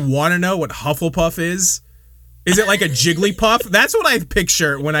I even want to know what Hufflepuff is? Is it like a Jigglypuff? That's what I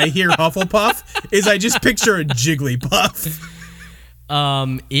picture when I hear Hufflepuff. Is I just picture a Jigglypuff.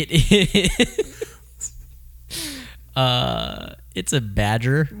 It is. It's a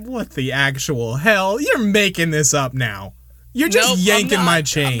badger. What the actual hell? You're making this up now. You're just Nope, yanking I'm not. my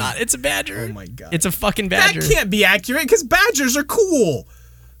chain. I'm not. It's a badger. Oh my God. It's a fucking badger. That can't be accurate because badgers are cool.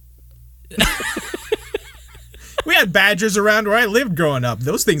 We had badgers around where I lived growing up.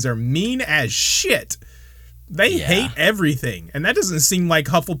 Those things are mean as shit. They hate everything. And that doesn't seem like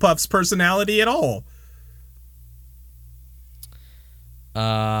Hufflepuff's personality at all.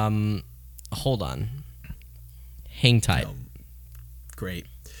 Hold on. Hang tight. Great.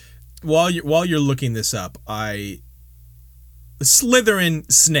 While you're looking this up,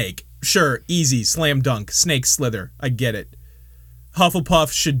 Slytherin snake. Sure, easy, slam dunk, snake slither. I get it.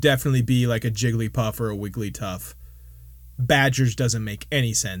 Hufflepuff should definitely be like a Jigglypuff or a Wigglytuff. Badgers doesn't make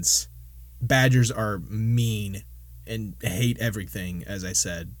any sense. Badgers are mean and hate everything, as I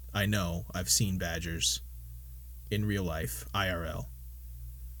said. I know. I've seen badgers in real life, IRL.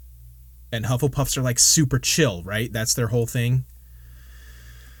 And Hufflepuffs are like super chill, right? That's their whole thing.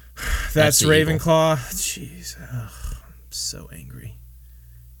 That's Ravenclaw. Jeez. Ugh, I'm so angry.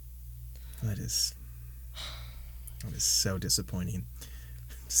 That is so disappointing.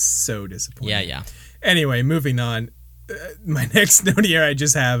 So disappointing. Yeah. Anyway, moving on. My next note here, I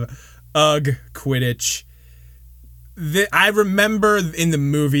just have ugh, Quidditch. I remember in the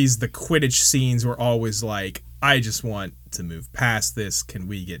movies, the Quidditch scenes were always like, I just want to move past this. Can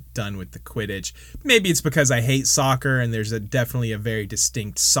we get done with the Quidditch? Maybe it's because I hate soccer and there's definitely a very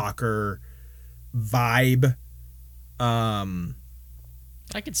distinct soccer vibe.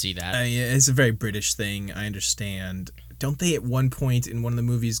 I could see that. It's a very British thing. I understand. Don't they at one point in one of the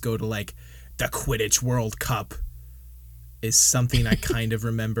movies go to like the Quidditch World Cup? Is something I kind of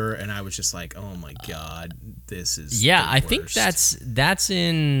remember, and I was just like, "Oh my God, this is." Yeah, the I think worst. that's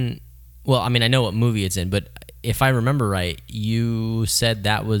in. Well, I mean, I know what movie it's in, but if I remember right, you said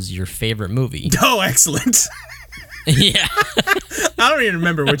that was your favorite movie. Oh, excellent! Yeah. I don't even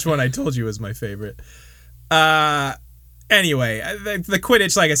remember which one I told you was my favorite. Anyway, the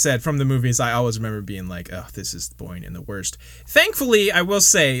Quidditch, like I said, from the movies, I always remember being like, oh, this is boring and the worst. Thankfully, I will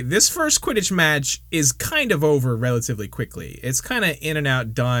say, this first Quidditch match is kind of over relatively quickly. It's kind of in and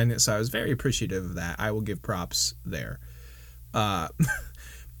out done, so I was very appreciative of that. I will give props there.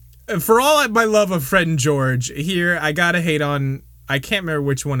 For all my love of Fred and George, here, I gotta hate on, I can't remember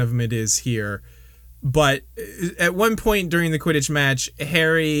which one of them it is here, but at one point during the Quidditch match,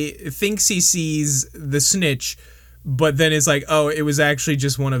 Harry thinks he sees the snitch, but then it's like, oh, it was actually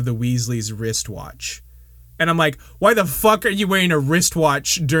just one of the Weasleys' wristwatch. And I'm like, why the fuck are you wearing a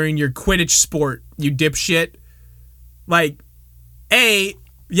wristwatch during your Quidditch sport, you dipshit? Like, A,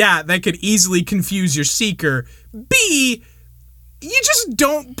 yeah, that could easily confuse your seeker. B, you just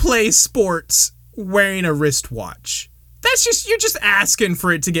don't play sports wearing a wristwatch. That's just, you're just asking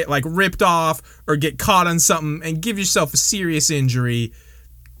for it to get like ripped off or get caught on something and give yourself a serious injury.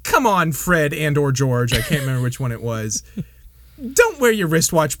 Come on, Fred and or George. I can't remember which one it was. Don't wear your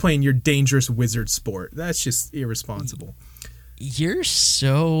wristwatch playing your dangerous wizard sport. That's just irresponsible. You're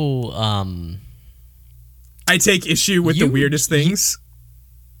so I take issue with the weirdest things.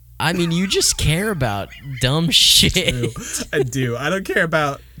 I mean, you just care about dumb shit. I do. I don't care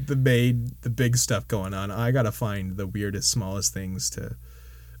about the big stuff going on. I gotta find the weirdest, smallest things to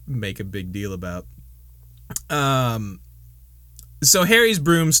make a big deal about. So Harry's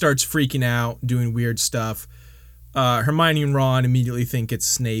broom starts freaking out, doing weird stuff. Hermione and Ron immediately think it's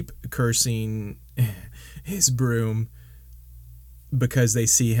Snape cursing his broom because they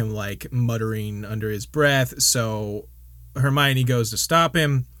see him like muttering under his breath. So Hermione goes to stop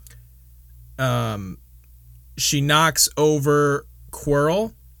him. She knocks over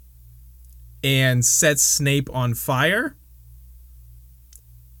Quirrell and sets Snape on fire.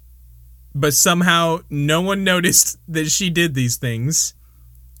 But somehow no one noticed that she did these things.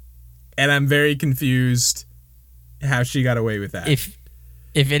 And I'm very confused how she got away with that.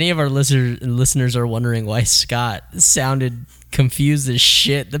 If any of our listeners are wondering why Scott sounded confused as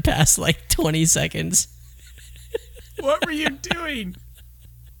shit the past like 20 seconds. What were you doing?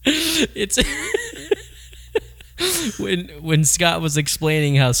 It's when Scott was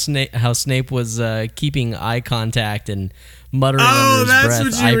explaining how Snape was keeping eye contact and muttering under his breath. Oh,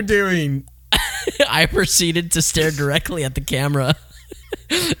 that's what you were doing. I proceeded to stare directly at the camera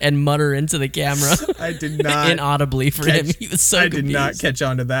and mutter into the camera. I did not inaudibly for him. He was so confused. Did not catch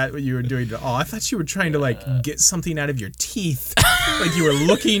on to that, what you were doing at all. I thought you were trying to get something out of your teeth. Like you were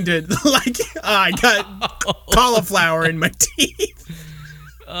looking to I got cauliflower in my teeth.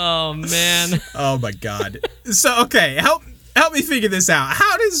 Oh man. Oh my god. So okay, help me figure this out.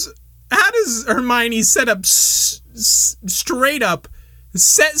 How does Hermione straight up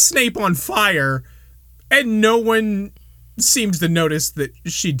set Snape on fire and no one seems to notice that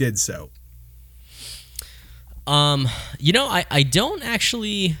she did so? I don't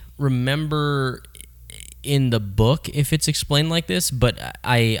actually remember in the book if it's explained like this, but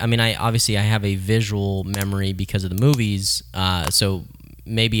I obviously I have a visual memory because of the movies, so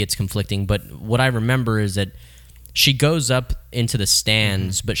maybe it's conflicting, but what I remember is that she goes up into the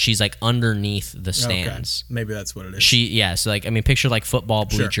stands, but she's like underneath the stands. Okay. Maybe that's what it is. So picture like football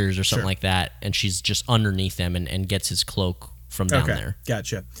bleachers or something like that, and she's just underneath them and gets his cloak from down there.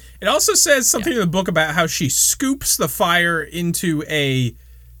 Gotcha. It also says something in the book about how she scoops the fire into a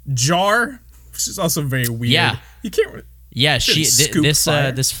jar, which is also very weird. Yeah. You can't. Yeah,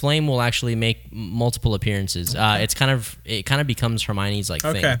 this flame will actually make multiple appearances. It kind of becomes Hermione's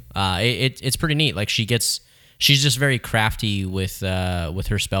thing. It's pretty neat. Like she's just very crafty with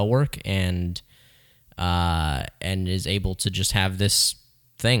her spell work and is able to just have this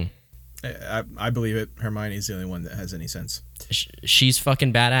thing. I believe it. Hermione's the only one that has any sense. She's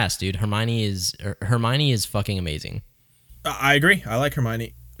fucking badass, dude. Hermione is fucking amazing. I agree. I like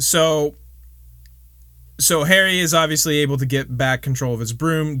Hermione. So Harry is obviously able to get back control of his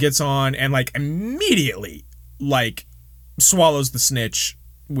broom, gets on, and immediately swallows the snitch,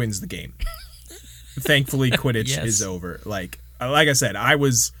 wins the game. Thankfully, Quidditch is over. Like I said, I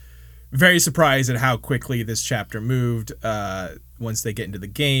was very surprised at how quickly this chapter moved. Once they get into the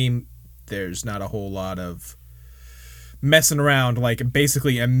game, there's not a whole lot of messing around.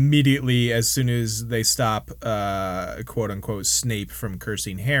 Basically, immediately as soon as they stop, quote unquote, Snape from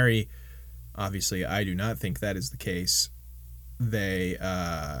cursing Harry. Obviously, I do not think that is the case. He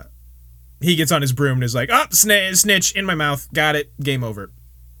gets on his broom and is like, "Oh, snitch in my mouth. Got it. Game over."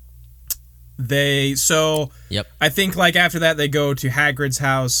 Yep. I think after that they go to Hagrid's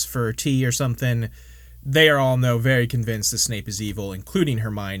house for tea or something. They are all very convinced that Snape is evil, including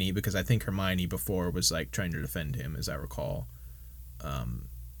Hermione, because I think Hermione before was trying to defend him, as I recall.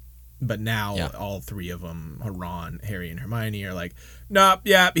 But now all three of them, Ron, Harry, and Hermione, are like, "Nope,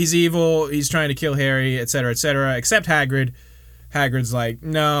 yeah, he's evil. He's trying to kill Harry, etc., etc." Except Hagrid. Hagrid's like,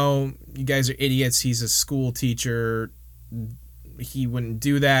 "No, you guys are idiots. He's a school teacher. He wouldn't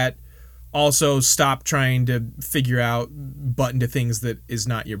do that. Also, stop trying to figure out button to things that is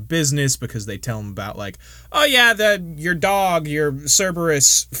not your business," because they tell him about "Oh yeah, your dog, your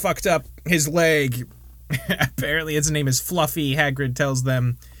Cerberus, fucked up his leg." Apparently, its name is Fluffy. Hagrid tells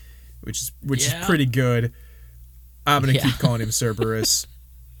them, which is pretty good. I'm gonna keep calling him Cerberus,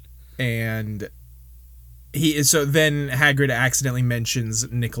 and then Hagrid accidentally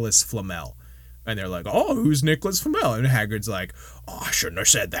mentions Nicholas Flamel, and they're like, "Oh, who's Nicholas Flamel?" And Hagrid's like, "Oh, I shouldn't have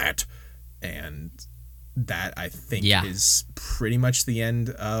said that." And that, I think, is pretty much the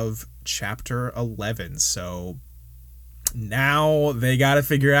end of chapter 11. So now they got to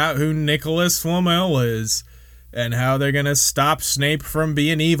figure out who Nicholas Flamel is and how they're going to stop Snape from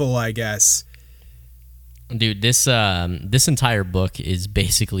being evil, I guess. Dude, this entire book is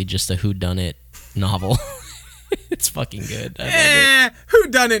basically just a whodunit novel. It's fucking good.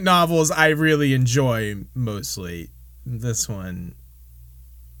 Whodunit novels I really enjoy mostly. This one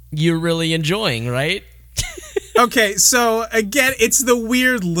you're really enjoying, right? Okay, so again, it's the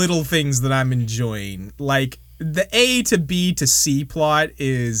weird little things that I'm enjoying. The A to B to C plot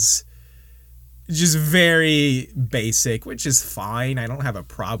is just very basic, which is fine. I don't have a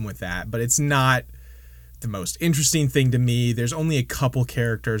problem with that, but it's not the most interesting thing to me. There's only a couple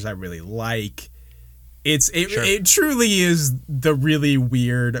characters I really like. It truly is the really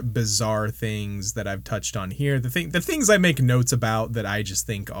weird, bizarre things that I've touched on here. The things I make notes about that I just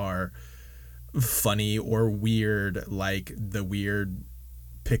think are funny or weird, like the weird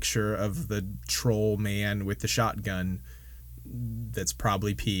picture of the troll man with the shotgun. That's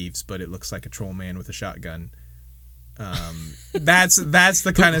probably Peeves, but it looks like a troll man with a shotgun. That's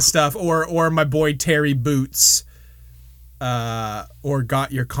the kind of stuff. Or my boy Terry Boots. Or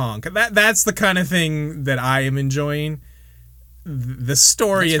Got Your Conch. That's the kind of thing that I am enjoying. The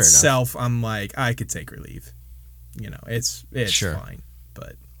story itself, I'm like, I could take or leave. It's sure. fine.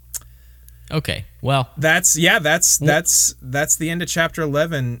 But Okay. Well, that's the end of chapter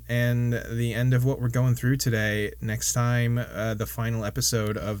 11 and the end of what we're going through today. Next time, the final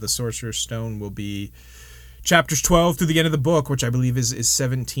episode of the Sorcerer's Stone will be chapters 12 through the end of the book, which I believe is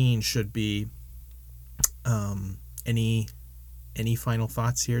 17 should be. Any final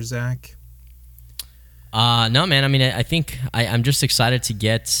thoughts here, Zach? No, man. I mean, I think I'm just excited to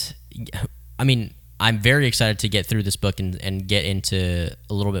get. I mean, I'm very excited to get through this book and get into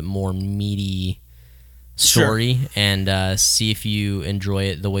a little bit more meaty story. Sure. And see if you enjoy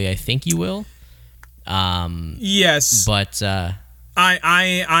it the way I think you will. Yes, but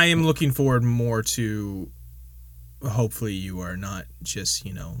I am looking forward more to. Hopefully, you are not just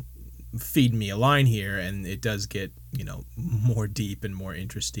feed me a line here, and it does get more deep and more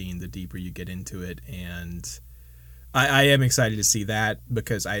interesting the deeper you get into it. And I am excited to see that,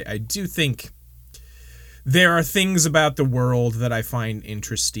 because I do think there are things about the world that I find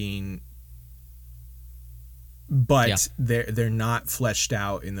interesting, but they're not fleshed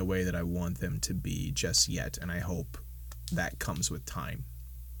out in the way that I want them to be just yet, and I hope that comes with time.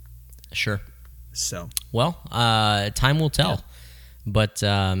 Sure. So, well, time will tell. Yeah. But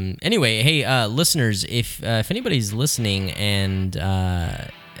anyway, hey, listeners, if anybody's listening and,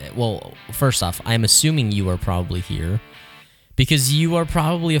 well, first off, I'm assuming you are probably here because you are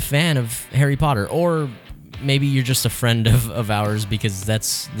probably a fan of Harry Potter, or maybe you're just a friend of ours because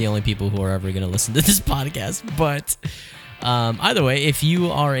that's the only people who are ever going to listen to this podcast. But either way, if you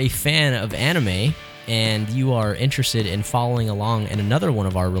are a fan of anime and you are interested in following along in another one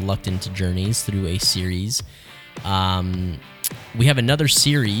of our reluctant journeys through a series, we have another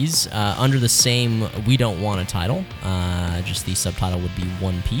series under the same We Don't Want a title. Just the subtitle would be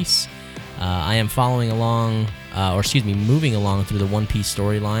One Piece. I am moving along through the One Piece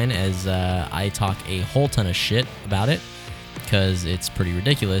storyline as I talk a whole ton of shit about it because it's pretty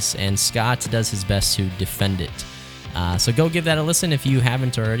ridiculous, and Scott does his best to defend it. So go give that a listen if you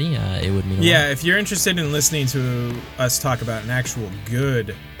haven't already. It would mean a lot. Yeah, if you're interested in listening to us talk about an actual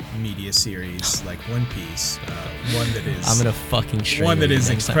good media series like One Piece, one that is I'm gonna fucking show one that is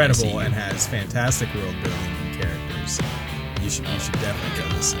incredible and has fantastic world building and characters, you should definitely go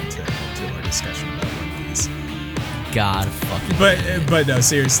listen to our discussion about One Piece. God fucking. But no,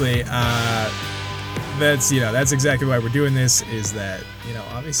 seriously, that's exactly why we're doing this. Is that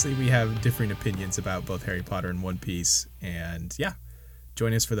obviously we have differing opinions about both Harry Potter and One Piece, and yeah,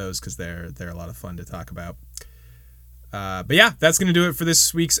 join us for those because they're a lot of fun to talk about. But yeah, that's going to do it for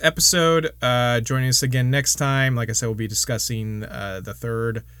this week's episode. Join us again next time. Like I said, we'll be discussing the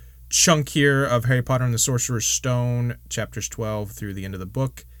third chunk here of Harry Potter and the Sorcerer's Stone, chapters 12 through the end of the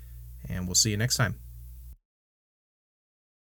book. And we'll see you next time.